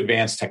 We need to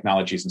advance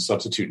technologies and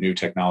substitute new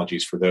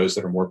technologies for those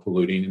that are more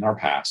polluting in our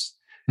past.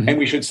 Mm-hmm. And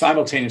we should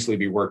simultaneously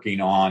be working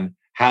on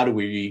how do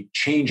we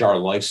change our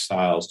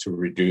lifestyles to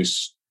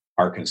reduce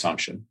our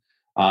consumption.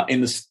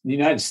 In the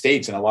United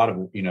States and a lot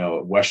of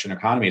Western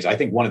economies, I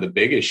think one of the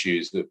big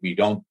issues that we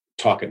don't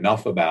talk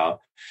enough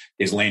about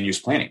is land use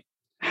planning.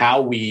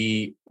 How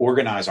we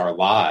organize our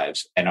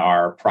lives and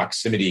our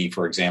proximity,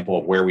 for example,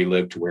 of where we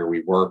live to where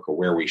we work or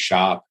where we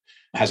shop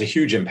has a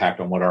huge impact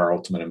on what our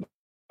ultimate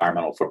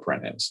environmental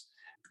footprint is.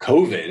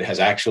 COVID has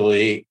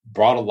actually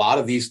brought a lot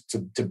of these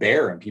to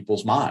bear in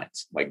people's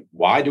minds. Like,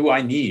 why do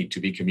I need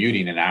to be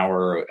commuting an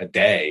hour a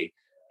day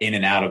in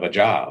and out of a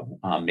job?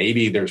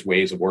 Maybe there's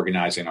ways of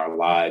organizing our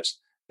lives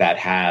that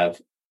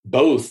have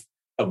both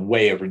a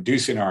way of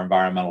reducing our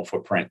environmental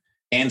footprint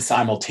and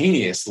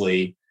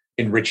simultaneously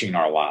enriching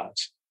our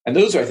lives. And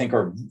those, I think,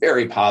 are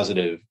very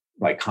positive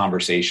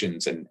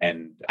conversations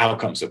and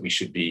outcomes that we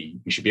should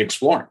be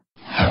exploring.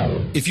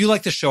 If you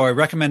like the show, I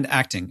recommend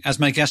acting, as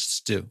my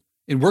guests do.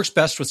 It works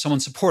best with someone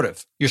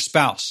supportive, your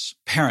spouse,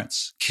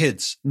 parents,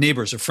 kids,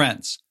 neighbors, or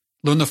friends.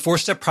 Learn the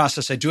 4-step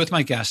process I do with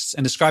my guests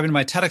and describe in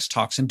my TEDx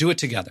talks and do it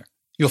together.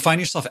 You'll find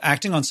yourself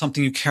acting on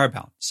something you care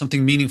about,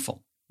 something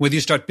meaningful. Whether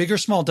you start big or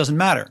small doesn't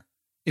matter.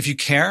 If you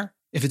care,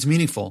 if it's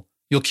meaningful,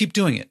 you'll keep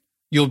doing it.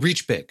 You'll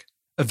reach big.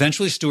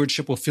 Eventually,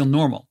 stewardship will feel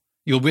normal.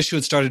 You'll wish you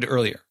had started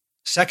earlier.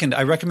 Second,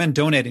 I recommend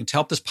donating to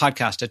help this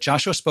podcast at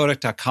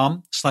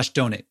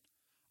joshuaspodek.com/donate.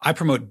 I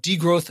promote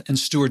degrowth and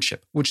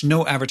stewardship, which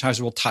no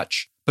advertiser will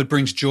touch, but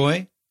brings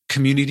joy,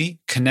 community,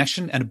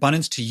 connection, and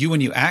abundance to you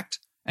when you act,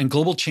 and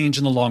global change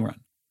in the long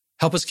run.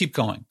 Help us keep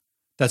going.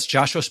 That's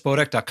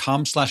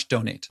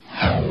joshuaspodek.com/donate.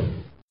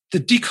 the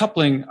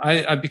decoupling,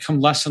 I've become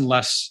less and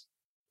less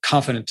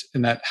confident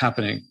in that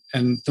happening.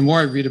 And the more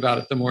I read about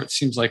it, the more it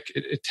seems like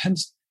it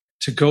tends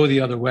to go the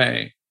other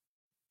way.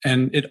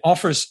 And it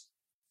offers,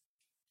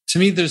 to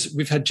me,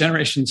 we've had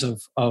generations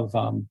of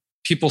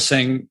people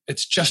saying,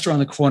 it's just around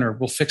the corner,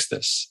 we'll fix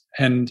this.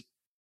 And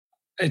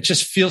it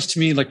just feels to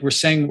me like we're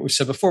saying what we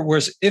said before.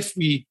 Whereas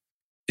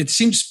it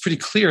seems pretty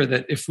clear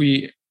that if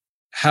we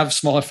have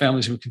smaller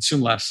families and we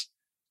consume less,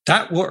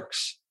 that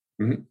works.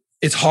 Mm-hmm.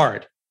 It's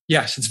hard.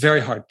 Yes, it's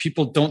very hard.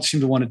 People don't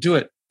seem to want to do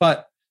it,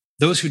 but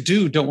those who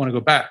do don't want to go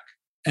back.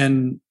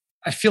 And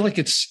I feel like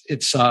it's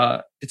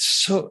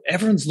so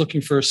everyone's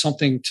looking for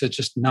something to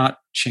just not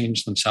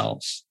change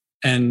themselves.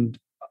 And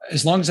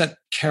as long as that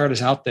carrot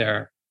is out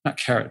there, not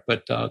carrot,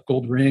 but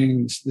gold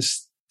rings,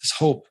 this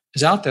hope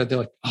is out there, they're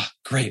like, oh,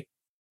 great,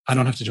 I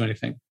don't have to do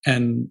anything.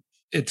 And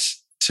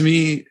it's, to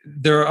me,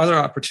 there are other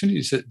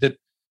opportunities that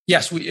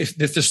yes, if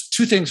there's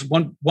two things,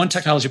 one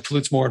technology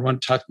pollutes more and one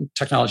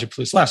technology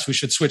pollutes less, we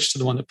should switch to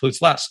the one that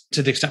pollutes less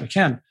to the extent we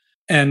can,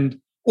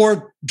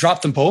 or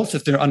drop them both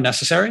if they're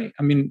unnecessary.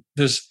 I mean,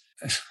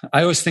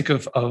 I always think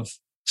of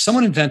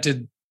someone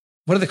invented,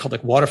 what are they called?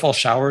 Like waterfall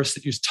showers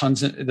that use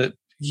that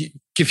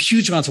give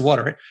huge amounts of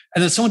water, right?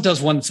 And then someone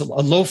does one that's a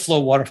low flow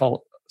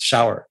waterfall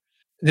shower.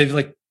 They've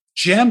like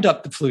jammed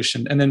up the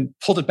pollution and then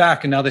pulled it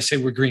back, and now they say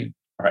we're green.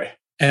 Right.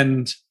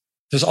 And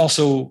there's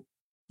also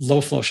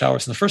low flow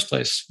showers in the first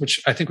place,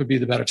 which I think would be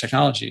the better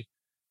technology.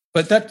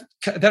 But that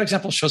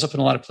example shows up in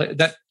a lot of places.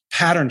 That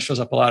pattern shows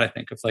up a lot, I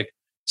think, of like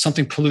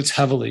something pollutes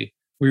heavily,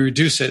 we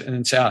reduce it and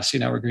then say, see,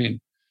 now we're green.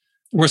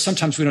 Where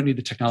sometimes we don't need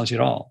the technology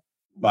at all.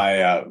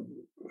 My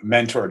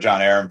mentor,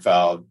 John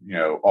Ehrenfeld,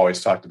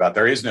 always talked about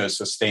there is no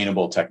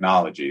sustainable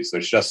technologies.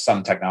 There's just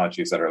some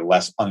technologies that are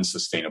less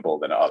unsustainable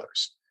than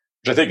others,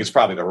 which I think is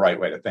probably the right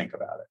way to think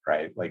about it,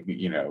 right? Like,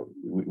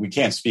 we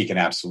can't speak in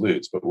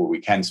absolutes, but what we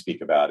can speak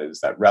about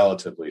is that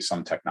relatively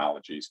some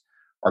technologies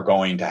are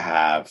going to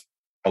have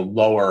a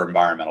lower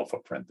environmental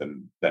footprint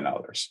than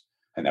others,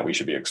 and that we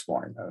should be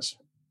exploring those.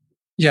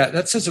 Yeah,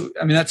 that says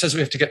we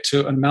have to get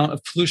to an amount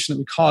of pollution that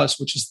we cause,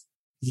 which is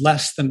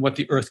less than what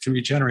the Earth can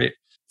regenerate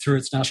through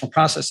its natural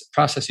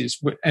processes,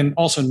 and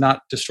also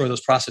not destroy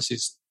those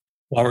processes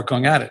while we're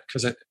going at it,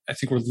 because I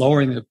think we're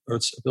lowering the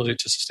Earth's ability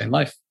to sustain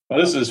life. Well,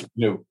 this is,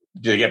 to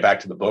get back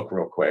to the book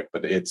real quick,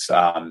 but it's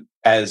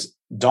as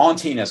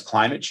daunting as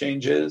climate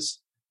change is,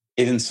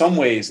 it in some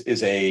ways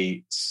is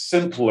a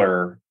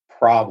simpler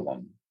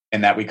problem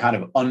in that we kind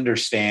of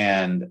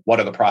understand what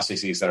are the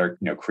processes that are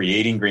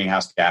creating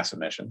greenhouse gas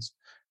emissions.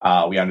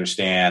 We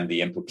understand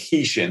the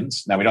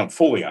implications. Now, we don't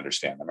fully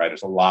understand them, right?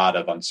 There's a lot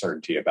of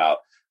uncertainty about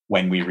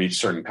when we reach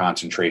certain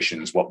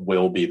concentrations, what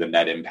will be the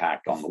net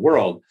impact on the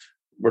world.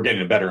 We're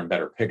getting a better and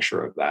better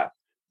picture of that.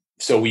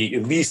 So we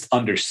at least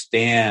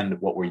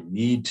understand what we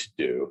need to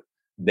do.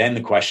 Then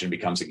the question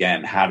becomes,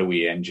 again, how do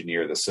we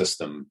engineer the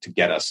system to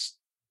get us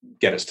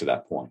to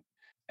that point?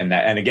 And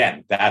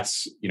again,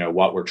 that's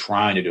what we're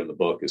trying to do in the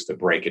book is to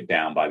break it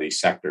down by these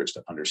sectors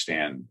to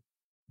understand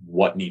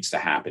what needs to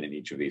happen in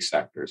each of these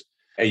sectors.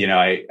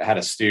 I had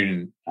a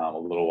student a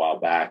little while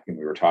back, and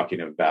we were talking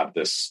about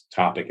this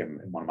topic in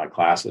one of my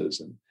classes,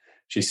 and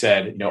she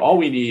said, all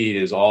we need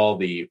is all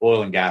the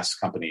oil and gas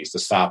companies to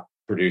stop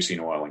producing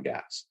oil and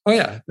gas. Oh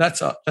yeah,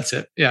 that's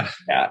it. Yeah.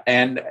 Yeah.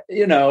 And,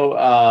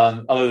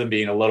 other than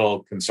being a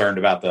little concerned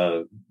about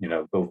the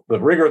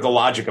rigor of the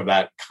logic of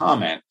that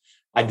comment,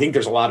 I think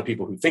there's a lot of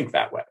people who think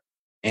that way.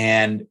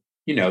 And,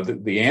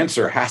 the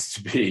answer has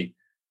to be,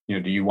 do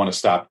you want to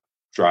stop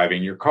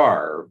driving your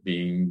car or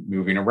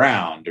moving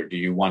around, or do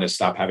you want to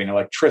stop having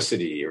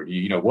electricity, or do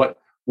you,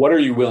 what are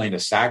you willing to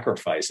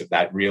sacrifice if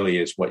that really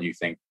is what you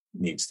think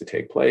needs to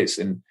take place?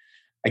 And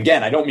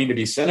again, I don't mean to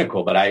be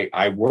cynical, but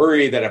I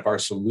worry that if our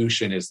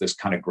solution is this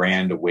kind of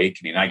grand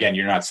awakening, and again,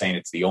 you're not saying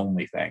it's the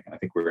only thing, and I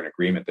think we're in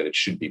agreement that it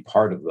should be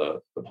part of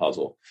the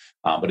puzzle.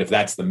 But if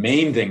that's the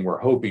main thing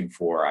we're hoping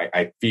for,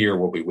 I fear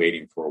we'll be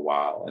waiting for a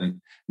while. And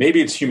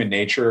maybe it's human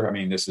nature. I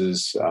mean, this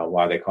is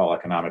why they call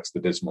economics the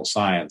dismal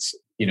science.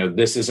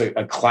 This is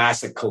a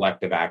classic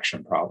collective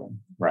action problem,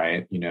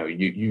 right?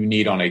 You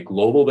need on a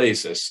global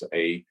basis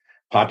a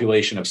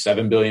population of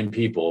 7 billion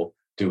people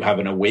to have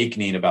an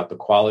awakening about the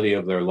quality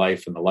of their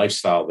life and the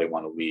lifestyle they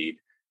want to lead,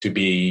 to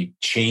be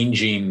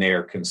changing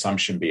their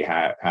consumption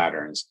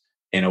patterns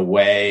in a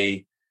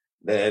way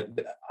that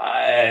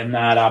I'm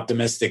not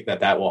optimistic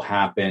that will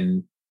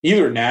happen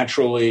either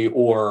naturally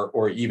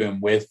or even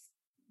with,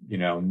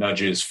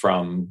 nudges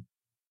from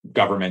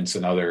governments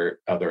and other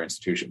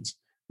institutions.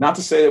 Not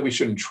to say that we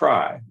shouldn't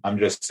try. I'm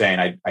just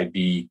saying I'd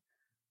be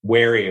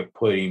wary of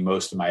putting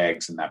most of my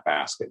eggs in that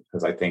basket,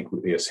 because I think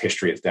this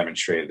history has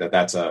demonstrated that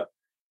that's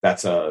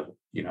a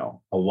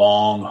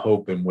long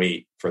hope and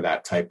wait for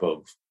that type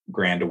of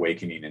grand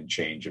awakening and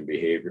change in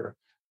behavior.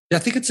 Yeah, I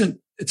think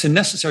it's a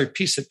necessary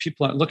piece that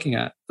people aren't looking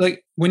at.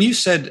 Like when you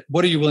said,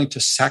 what are you willing to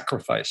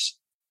sacrifice?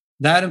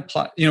 That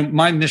implies,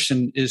 my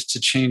mission is to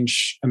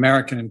change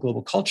American and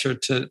global culture,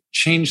 to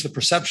change the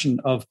perception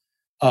of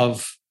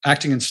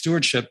acting in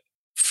stewardship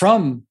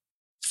from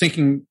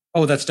thinking,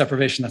 oh, that's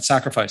deprivation, that's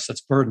sacrifice,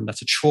 that's burden,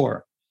 that's a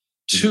chore,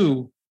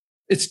 Two,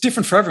 it's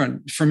different for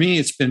everyone. For me,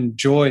 it's been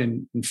joy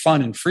and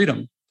fun and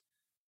freedom.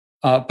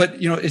 But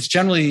it's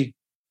generally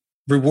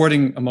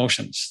rewarding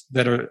emotions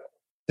that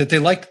they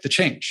like the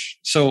change.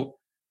 So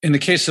in the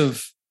case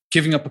of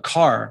giving up a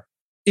car,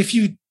 if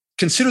you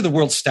consider the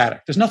world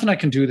static, there's nothing I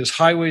can do. There's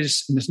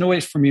highways and there's no way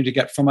for me to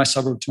get from my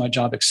suburb to my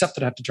job except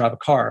that I have to drive a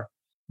car.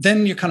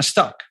 Then you're kind of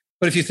stuck.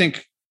 But if you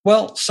think,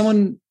 well,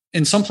 someone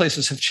in some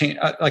places have changed,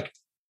 like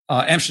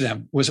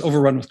Amsterdam was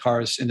overrun with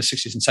cars in the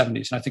 60s and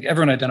 70s. And I think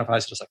everyone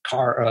identifies it as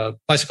like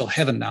bicycle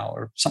heaven now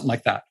or something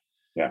like that.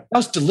 Yeah. That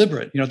was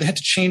deliberate. They had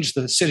to change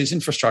the city's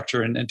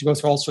infrastructure and to go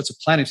through all sorts of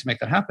planning to make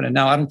that happen. And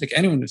now I don't think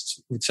anyone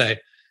would say,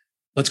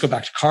 let's go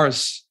back to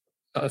cars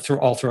through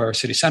our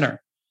city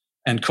center.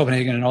 And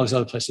Copenhagen and all these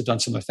other places have done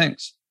similar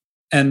things.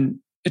 And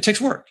it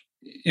takes work.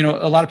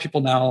 A lot of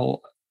people now,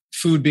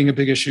 food being a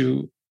big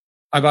issue,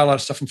 I buy a lot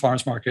of stuff from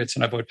farmers markets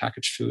and I avoid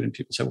packaged food. And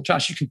people say, well,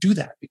 Josh, you can do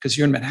that because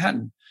you're in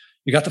Manhattan.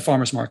 You got the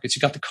farmers markets,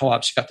 you got the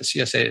co-ops, you got the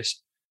CSAs.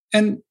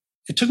 And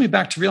it took me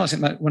back to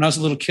realizing that when I was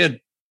a little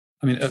kid,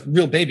 a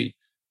real baby,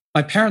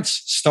 my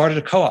parents started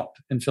a co-op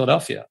in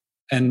Philadelphia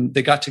and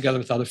they got together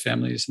with other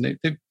families. And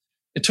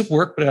it took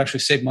work, but it actually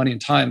saved money and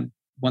time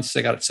once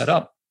they got it set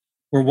up.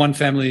 Where one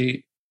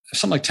family,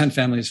 something like 10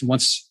 families, and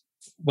once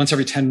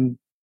every 10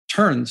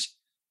 turns,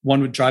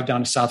 one would drive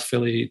down to South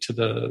Philly to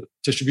the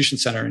distribution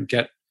center and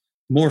get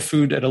more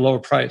food at a lower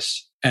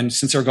price. And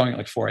since they were going at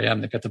like 4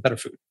 a.m., they get the better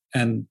food.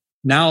 And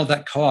now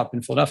that co-op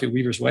in Philadelphia,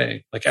 Weaver's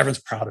Way, like everyone's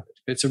proud of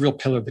it. It's a real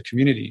pillar of the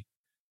community.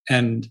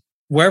 And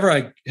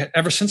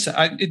ever since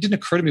that, it didn't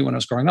occur to me when I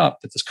was growing up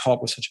that this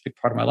co-op was such a big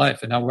part of my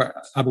life. And now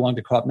I belong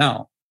to co-op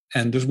now.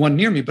 And there's one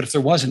near me, but if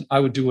there wasn't,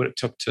 I would do what it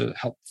took to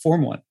help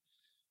form one.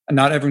 And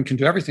not everyone can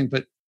do everything,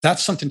 but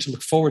that's something to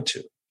look forward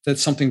to.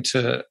 That's something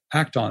to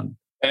act on.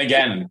 And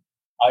again,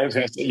 I was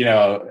going to say,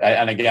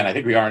 and again, I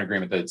think we are in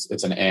agreement that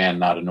it's an and,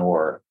 not an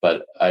or.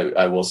 But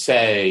I will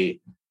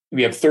say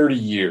we have 30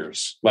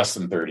 years, less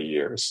than 30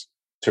 years,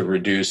 to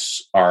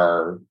reduce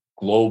our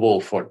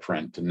global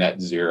footprint to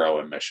net zero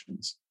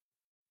emissions.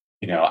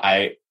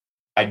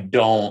 I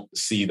don't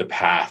see the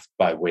path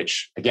by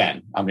which,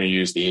 again, I'm going to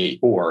use the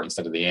or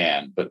instead of the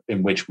and, but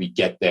in which we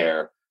get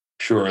there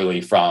purely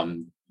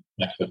from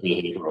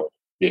behavioral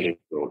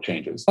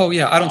changes. Oh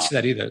yeah, I don't see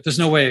that either. There's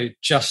no way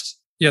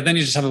then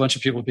you just have a bunch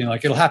of people being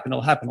like, it'll happen,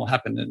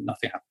 and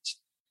nothing happens.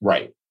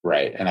 Right.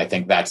 And I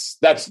think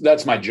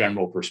that's my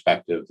general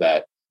perspective,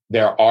 that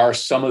there are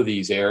some of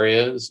these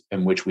areas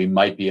in which we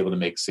might be able to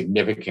make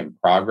significant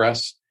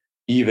progress,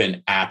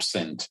 even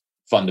absent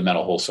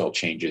fundamental wholesale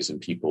changes in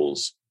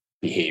people's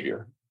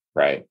behavior,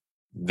 right?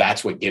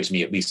 That's what gives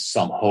me at least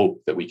some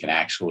hope that we can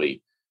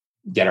actually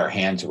get our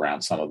hands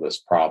around some of this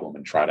problem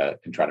and try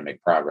to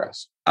make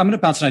progress. I'm going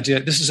to bounce an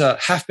idea. This is a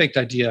half-baked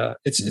idea.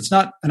 It's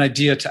not an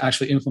idea to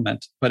actually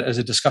implement, but as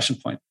a discussion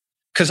point.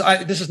 Because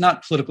this is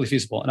not politically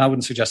feasible, and I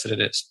wouldn't suggest that it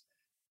is.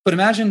 But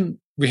imagine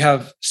we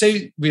have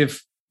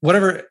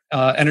whatever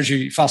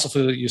energy fossil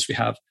fuel use we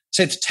have,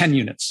 say it's 10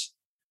 units.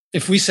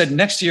 If we said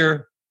next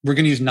year we're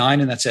going to use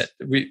 9 and that's it,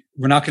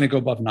 we're not going to go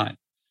above 9.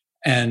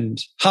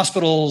 And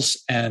hospitals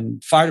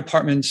and fire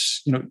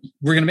departments, we're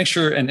going to make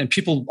sure, and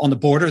people on the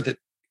border that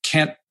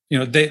can't,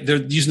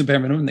 they're using the bare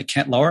minimum, they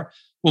can't lower.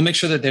 We'll make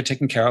sure that they're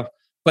taken care of.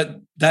 But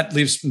that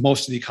leaves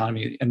most of the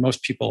economy and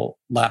most people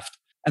left.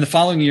 And the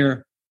following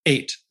year,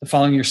 8. The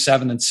following year,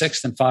 7, then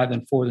 6, then 5,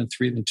 then 4, then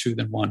 3, then 2,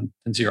 then 1,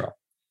 then 0.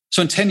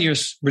 So in 10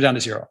 years, we're down to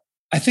 0.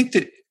 I think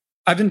that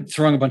I've been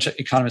throwing a bunch of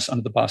economists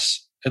under the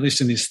bus, at least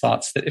in these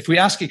thoughts, that if we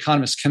ask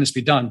economists, can this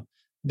be done?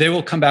 They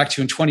will come back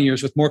to you in 20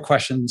 years with more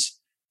questions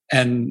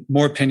and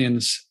more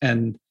opinions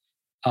and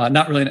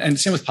not really, and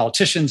same with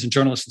politicians and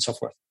journalists and so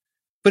forth.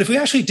 But if we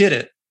actually did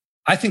it,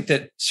 I think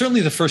that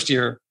certainly the first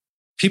year,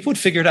 people would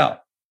figure it out.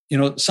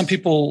 Some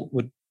people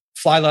would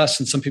fly less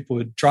and some people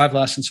would drive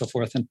less and so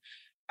forth. And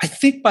I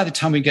think by the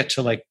time we get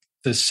to like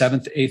the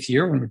 7th, 8th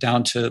year, when we're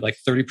down to like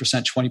 30%,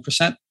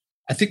 20%,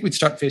 I think we'd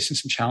start facing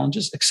some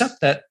challenges,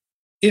 except that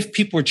if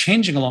people were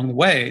changing along the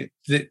way,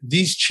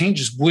 these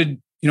changes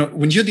would,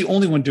 when you're the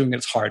only one doing it,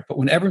 it's hard. But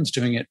when everyone's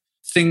doing it,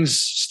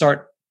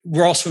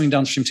 we're all swimming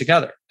downstream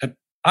together. And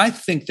I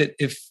think that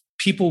if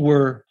people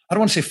were, I don't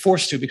want to say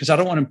forced to, because I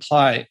don't want to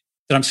imply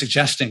that I'm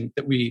suggesting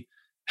that we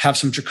have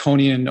some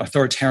draconian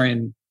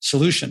authoritarian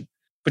solution,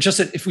 but just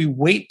that if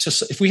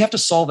we have to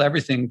solve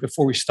everything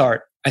before we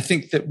start, I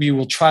think that we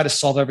will try to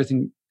solve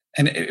everything,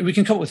 and we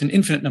can come up with an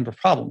infinite number of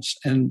problems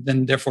and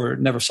then therefore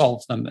never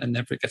solve them and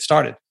never get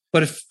started.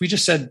 But if we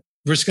just said,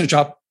 we're just going to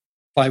drop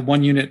by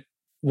 1 unit,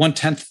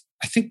 1/10,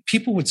 I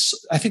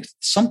think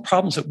some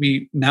problems that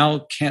we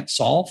now can't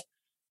solve,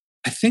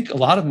 I think a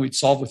lot of them we'd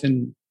solve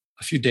within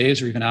a few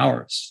days or even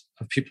hours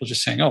of people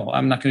just saying, oh,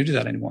 I'm not going to do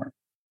that anymore.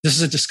 This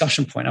is a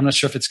discussion point. I'm not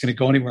sure if it's going to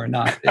go anywhere or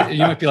not. You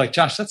might be like,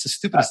 Josh, that's the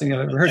stupidest thing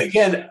I've ever heard.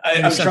 Again,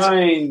 I'm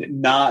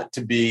trying not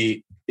to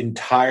be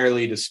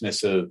entirely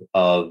dismissive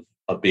of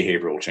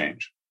behavioral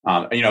change.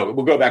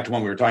 We'll go back to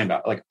when we were talking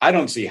about, like, I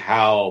don't see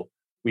how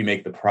we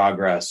make the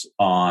progress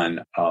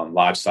on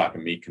livestock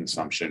and meat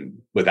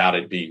consumption without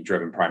it being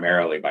driven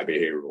primarily by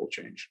behavioral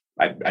change.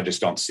 I just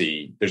don't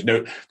see, there's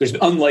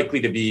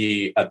unlikely to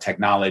be a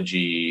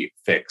technology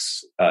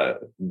fix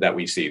that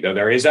we see, though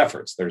there is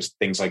efforts. There's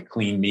things like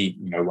clean meat,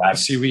 lab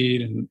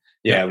seaweed and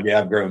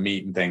lab grown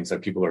meat and things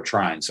that people are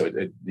trying. So,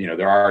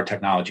 there are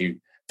technology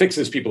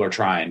fixes people are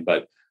trying,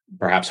 but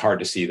perhaps hard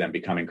to see them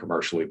becoming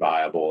commercially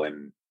viable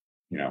in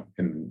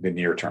the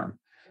near term.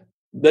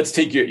 Let's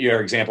take your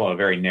example of a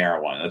very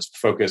narrow one. Let's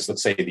focus,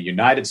 let's say the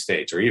United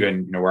States, or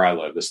even where I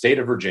live, the state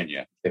of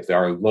Virginia. If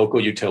our local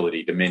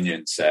utility,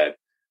 Dominion, said,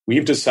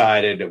 we've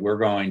decided that we're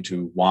going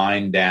to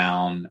wind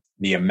down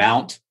the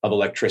amount of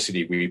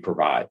electricity we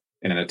provide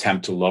in an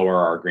attempt to lower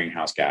our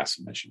greenhouse gas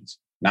emissions.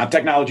 Not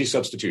technology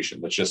substitution,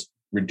 let's just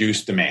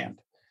reduce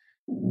demand.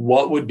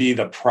 What would be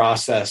the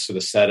process or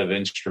the set of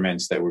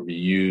instruments that would be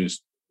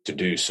used to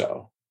do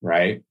so,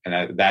 right?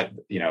 And that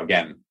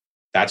again,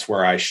 that's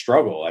where I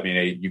struggle. I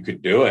mean, you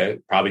could do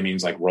it. Probably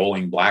means like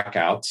rolling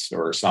blackouts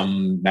or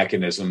some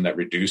mechanism that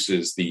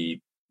reduces the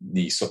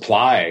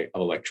supply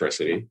of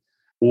electricity.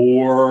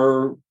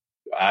 Or,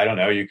 I don't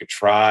know, you could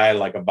try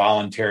like a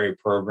voluntary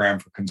program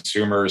for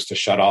consumers to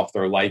shut off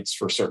their lights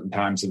for certain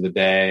times of the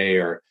day,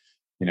 or,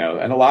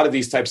 and a lot of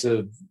these types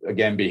of,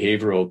 again,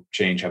 behavioral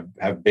change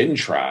have been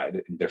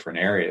tried in different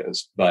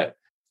areas. But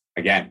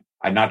again,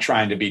 I'm not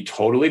trying to be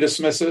totally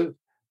dismissive.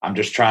 I'm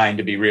just trying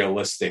to be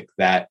realistic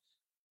that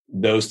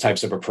those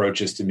types of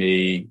approaches to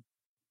me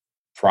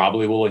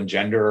probably will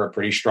engender a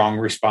pretty strong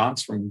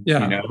response from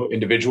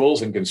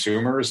individuals and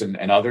consumers and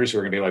others who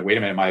are going to be like, wait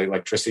a minute, my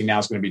electricity now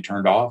is going to be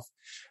turned off.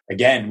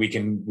 Again, we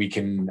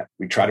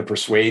try to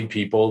persuade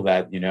people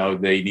that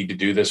they need to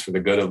do this for the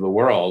good of the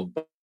world.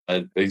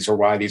 But these are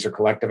why these are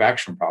collective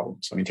action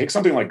problems. I mean, take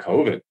something like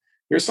COVID.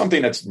 Here's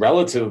something that's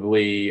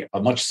relatively a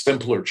much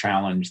simpler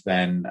challenge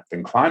than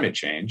climate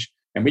change,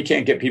 and we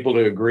can't get people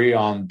to agree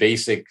on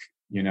basic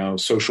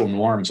social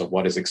norms of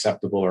what is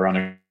acceptable or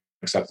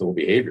unacceptable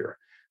behavior.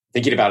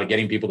 Thinking about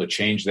getting people to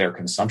change their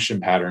consumption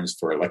patterns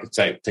for, like, let's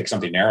say, take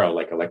something narrow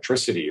like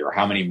electricity or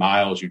how many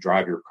miles you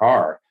drive your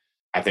car.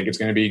 I think it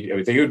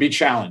would be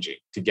challenging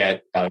to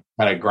get a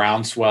kind of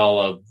groundswell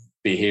of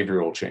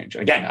behavioral change.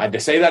 Again, I'd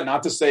say that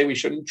not to say we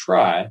shouldn't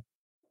try,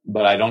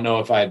 but I don't know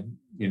if I'd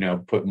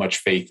put much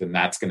faith in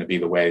that's going to be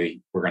the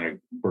way we're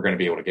going to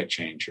be able to get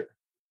change here.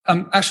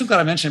 I'm actually glad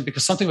I mentioned it,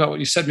 because something about what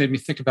you said made me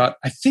think about,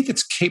 I think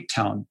it's Cape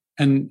Town.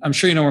 And I'm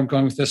sure you know where I'm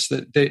going with this,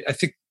 that I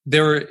think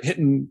they're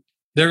going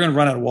to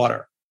run out of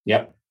water.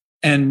 Yep.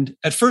 And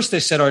at first they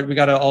said, all right, we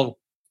got to all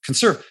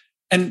conserve.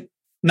 And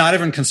not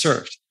everyone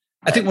conserved.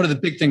 I think one of the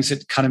big things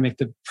that kind of make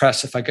the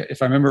press, if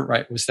I remember it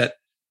right, was that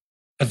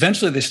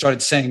eventually they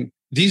started saying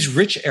these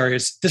rich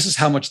areas, this is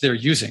how much they're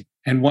using.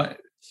 And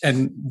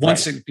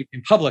once it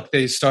became public,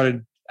 they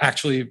started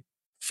actually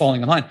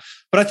falling in line.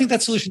 But I think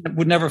that solution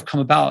would never have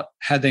come about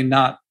had they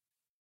not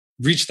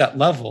reached that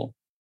level.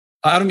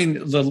 I don't mean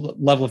the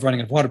level of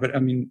running out of water, but I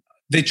mean,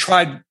 they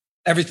tried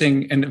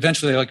everything and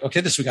eventually they're like,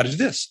 okay, we got to do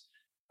this.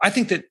 I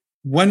think that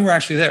when we're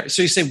actually there,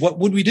 so you say, what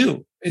would we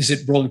do? Is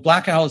it rolling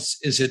blackouts?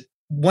 Is it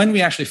when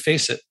we actually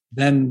face it,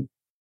 then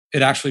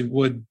it actually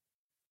would,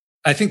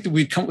 I think that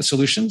we'd come up with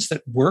solutions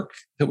that work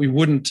that we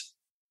wouldn't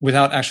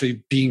without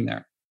actually being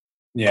there.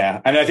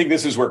 Yeah. And I think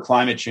this is where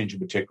climate change in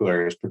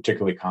particular is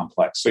particularly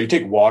complex. So you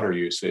take water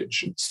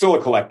usage, it's still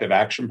a collective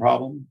action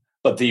problem,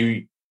 but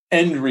the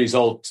end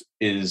result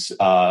is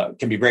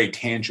can be very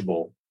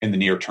tangible in the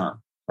near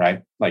term,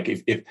 right? Like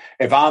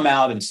if I'm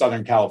out in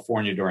Southern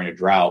California during a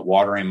drought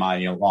watering my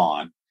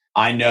lawn,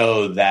 I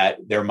know that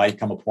there might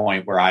come a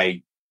point where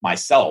I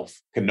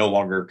myself can no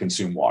longer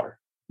consume water,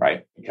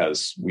 right?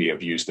 Because we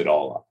have used it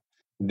all up.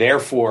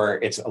 Therefore,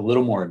 it's a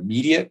little more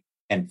immediate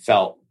and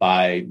felt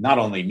by not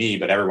only me,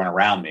 but everyone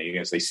around me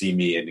as they see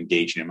me and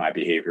engaging in my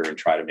behavior and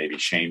try to maybe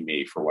shame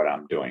me for what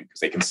I'm doing, because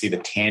they can see the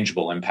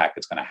tangible impact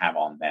it's going to have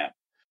on them.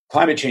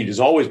 Climate change has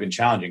always been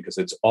challenging because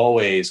it's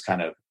always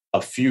kind of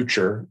a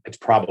future. It's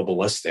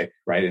probabilistic,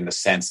 right? In the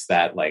sense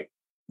that, like,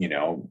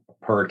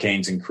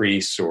 hurricanes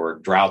increase or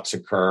droughts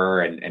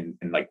occur and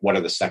like, what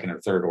are the second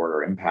or third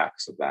order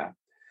impacts of that?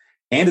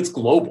 And it's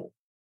global.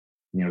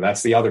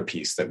 That's the other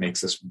piece that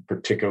makes this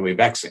particularly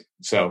vexing.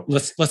 So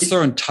let's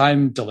throw in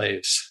time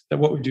delays, that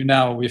what we do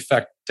now, we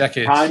affect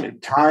decades.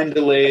 Time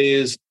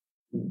delays,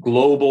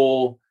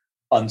 global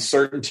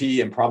uncertainty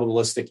and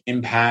probabilistic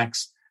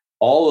impacts,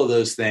 all of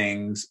those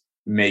things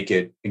make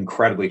it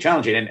incredibly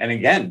challenging. And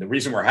again, the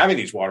reason we're having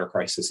these water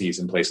crises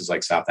in places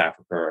like South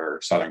Africa or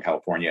Southern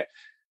California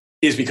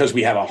is because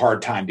we have a hard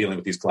time dealing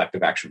with these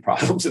collective action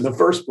problems in the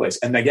first place.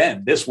 And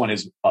again, this one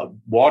is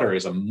water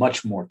is a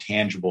much more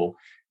tangible,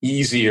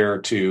 easier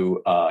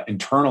to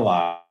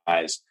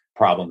internalize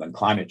problem than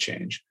climate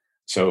change.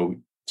 So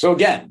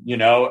again,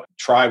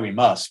 try we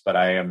must, but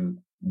I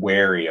am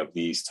wary of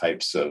these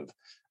types of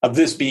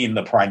this being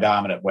the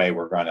predominant way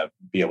we're going to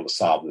be able to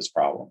solve this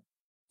problem.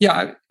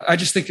 Yeah, I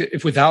just think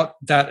if without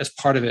that as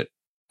part of it,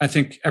 I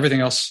think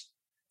everything else,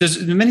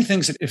 there's many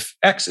things that if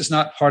X is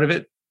not part of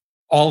it,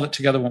 all of it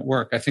together won't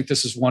work. I think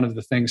this is one of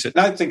the things that...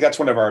 And I think that's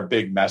one of our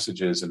big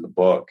messages in the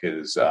book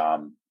is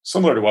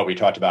similar to what we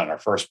talked about in our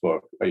first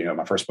book.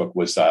 My first book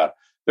was there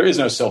is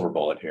no silver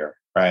bullet here,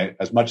 right?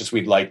 As much as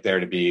we'd like there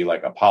to be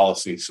like a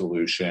policy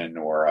solution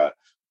or a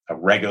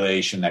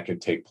regulation that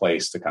could take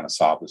place to kind of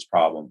solve this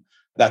problem,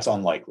 that's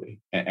unlikely.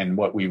 And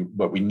what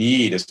we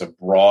need is a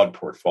broad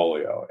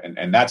portfolio.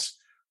 And that's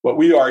what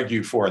we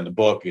argue for in the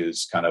book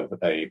is kind of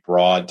a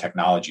broad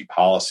technology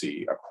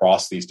policy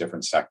across these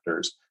different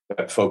sectors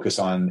that focus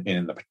on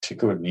in the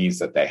particular needs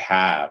that they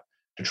have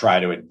to try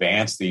to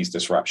advance these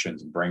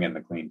disruptions and bring in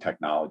the clean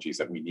technologies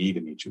that we need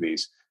in each of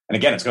these. And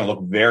again, it's going to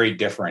look very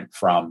different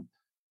from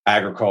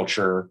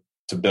agriculture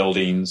to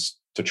buildings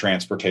to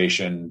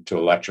transportation to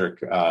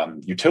electric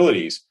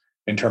utilities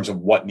in terms of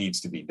what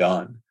needs to be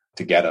done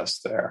to get us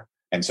there.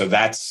 And so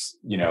that's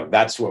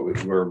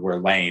what we're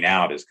laying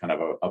out is kind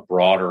of a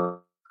broader,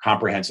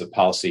 comprehensive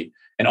policy,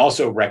 and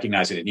also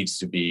recognizing it needs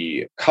to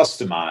be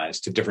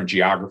customized to different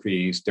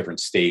geographies, different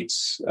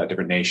states,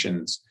 different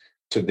nations,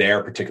 to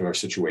their particular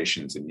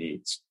situations and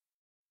needs.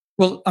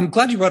 Well, I'm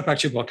glad you brought it back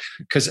to your book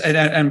because, and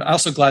I'm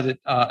also glad that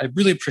I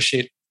really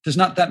appreciate there's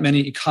not that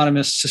many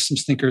economists,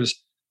 systems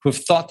thinkers who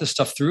have thought this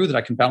stuff through that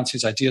I can bounce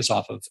these ideas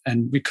off of.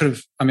 And we could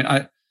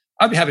have,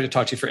 I'd be happy to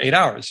talk to you for 8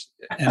 hours.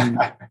 And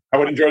I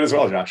would enjoy it as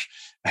well, Josh.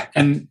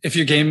 And if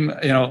your game,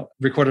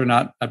 recorded or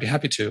not, I'd be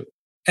happy to.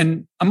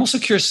 And I'm also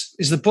curious,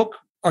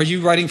 are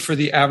you writing for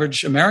the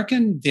average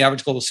American, the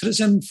average global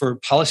citizen, for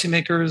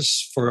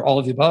policymakers, for all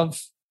of the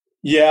above?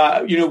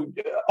 Yeah,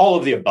 all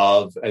of the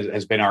above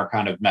has been our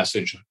kind of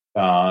message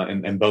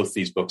in both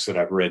these books that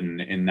I've written,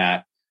 in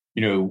that,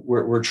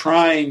 we're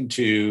trying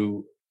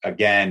to,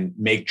 again,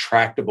 make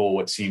tractable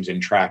what seems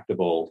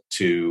intractable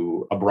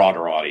to a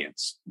broader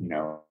audience.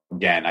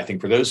 Again, I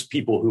think for those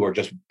people who are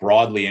just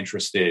broadly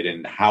interested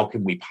in how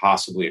can we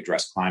possibly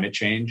address climate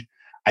change,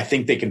 I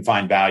think they can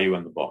find value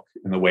in the book,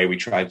 in the way we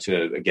try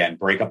to, again,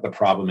 break up the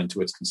problem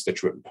into its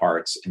constituent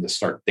parts and to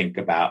start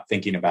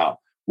thinking about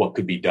what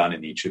could be done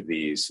in each of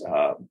these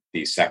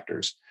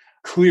sectors.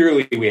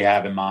 Clearly, we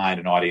have in mind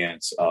an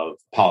audience of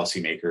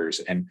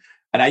policymakers, and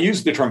I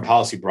use the term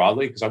policy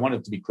broadly because I want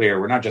it to be clear.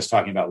 We're not just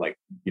talking about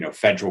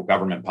federal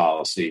government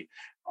policy.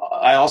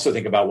 I also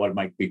think about what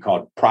might be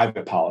called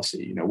private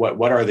policy.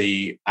 What are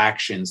the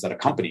actions that a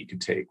company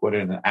could take? What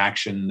are the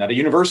action that a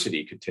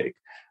university could take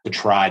to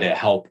try to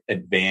help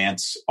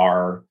advance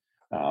our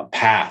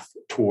path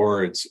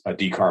towards a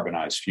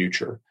decarbonized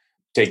future?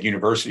 Take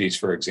universities,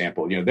 for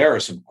example. There are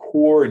some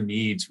core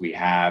needs we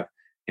have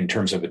in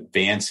terms of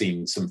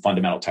advancing some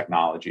fundamental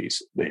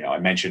technologies. I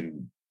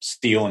mentioned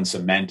steel and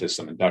cement as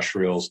some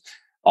industrials,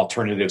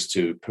 alternatives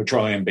to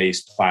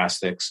petroleum-based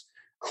plastics.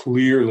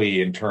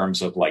 Clearly, in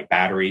terms of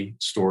battery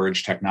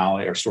storage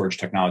technology or storage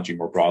technology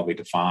more broadly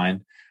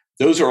defined,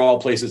 those are all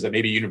places that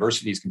maybe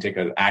universities can take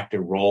an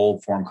active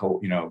role, form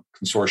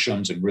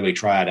consortiums, and really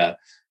try to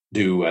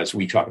do, as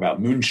we talk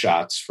about,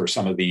 moonshots for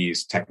some of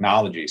these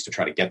technologies to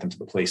try to get them to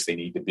the place they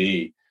need to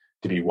be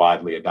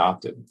widely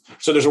adopted.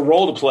 So there's a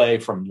role to play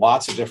from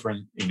lots of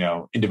different,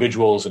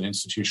 individuals and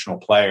institutional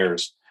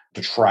players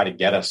to try to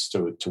get us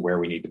to where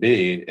we need to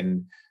be.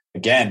 And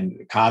again,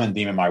 the common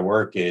theme in my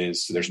work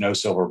is there's no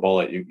silver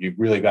bullet. You've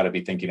really got to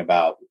be thinking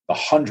about the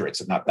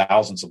hundreds, if not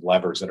thousands, of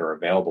levers that are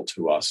available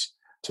to us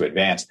to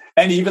advance.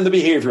 And even the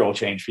behavioral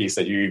change piece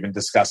that you're even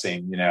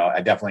discussing,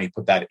 I definitely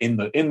put that in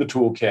the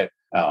toolkit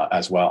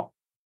as well.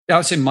 Yeah, I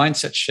would say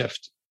mindset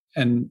shift.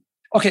 And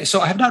okay,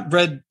 so I have not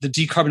read the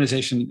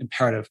decarbonization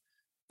imperative,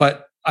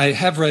 but I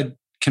have read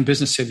Can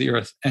Business Save the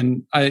Earth?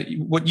 And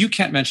what you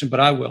can't mention, but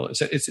I will, is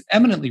that it's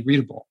eminently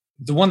readable,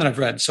 the one that I've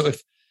read. So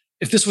if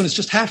this one is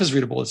just half as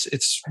readable,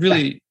 it's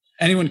really,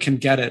 anyone can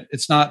get it.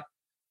 It's not,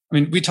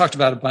 we talked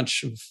about a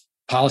bunch of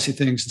policy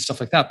things and stuff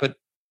like that, but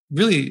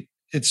really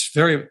it's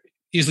very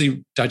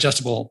easily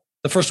digestible.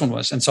 The first one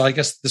was. And so I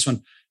guess this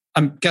one,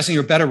 I'm guessing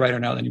you're a better writer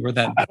now than you were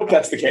then. I hope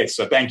that's the case.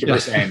 So thank you for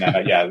saying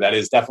that. Yeah, that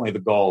is definitely the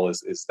goal,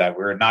 is that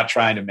we're not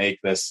trying to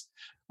make this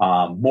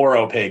more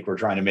opaque. We're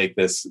trying to make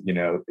this,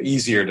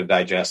 easier to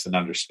digest and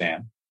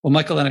understand. Well,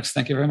 Michael Lennox,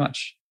 thank you very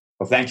much.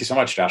 Well, thank you so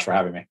much, Josh, for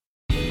having me.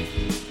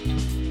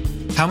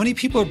 How many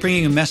people are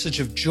bringing a message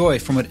of joy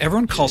from what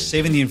everyone calls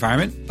saving the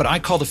environment, but I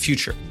call the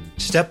future?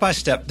 Step by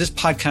step, this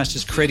podcast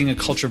is creating a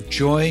culture of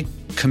joy,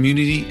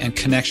 community, and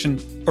connection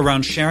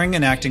around sharing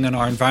and acting on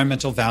our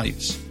environmental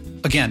values.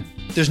 Again,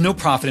 there's no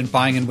profit in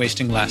buying and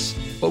wasting less,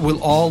 but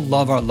we'll all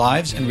love our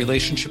lives and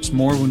relationships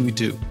more when we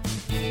do.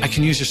 I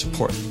can use your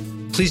support.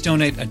 Please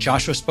donate at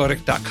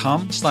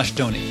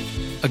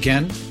joshuaspodek.com/donate.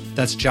 Again,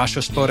 that's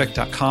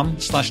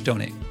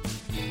joshuaspodek.com/donate.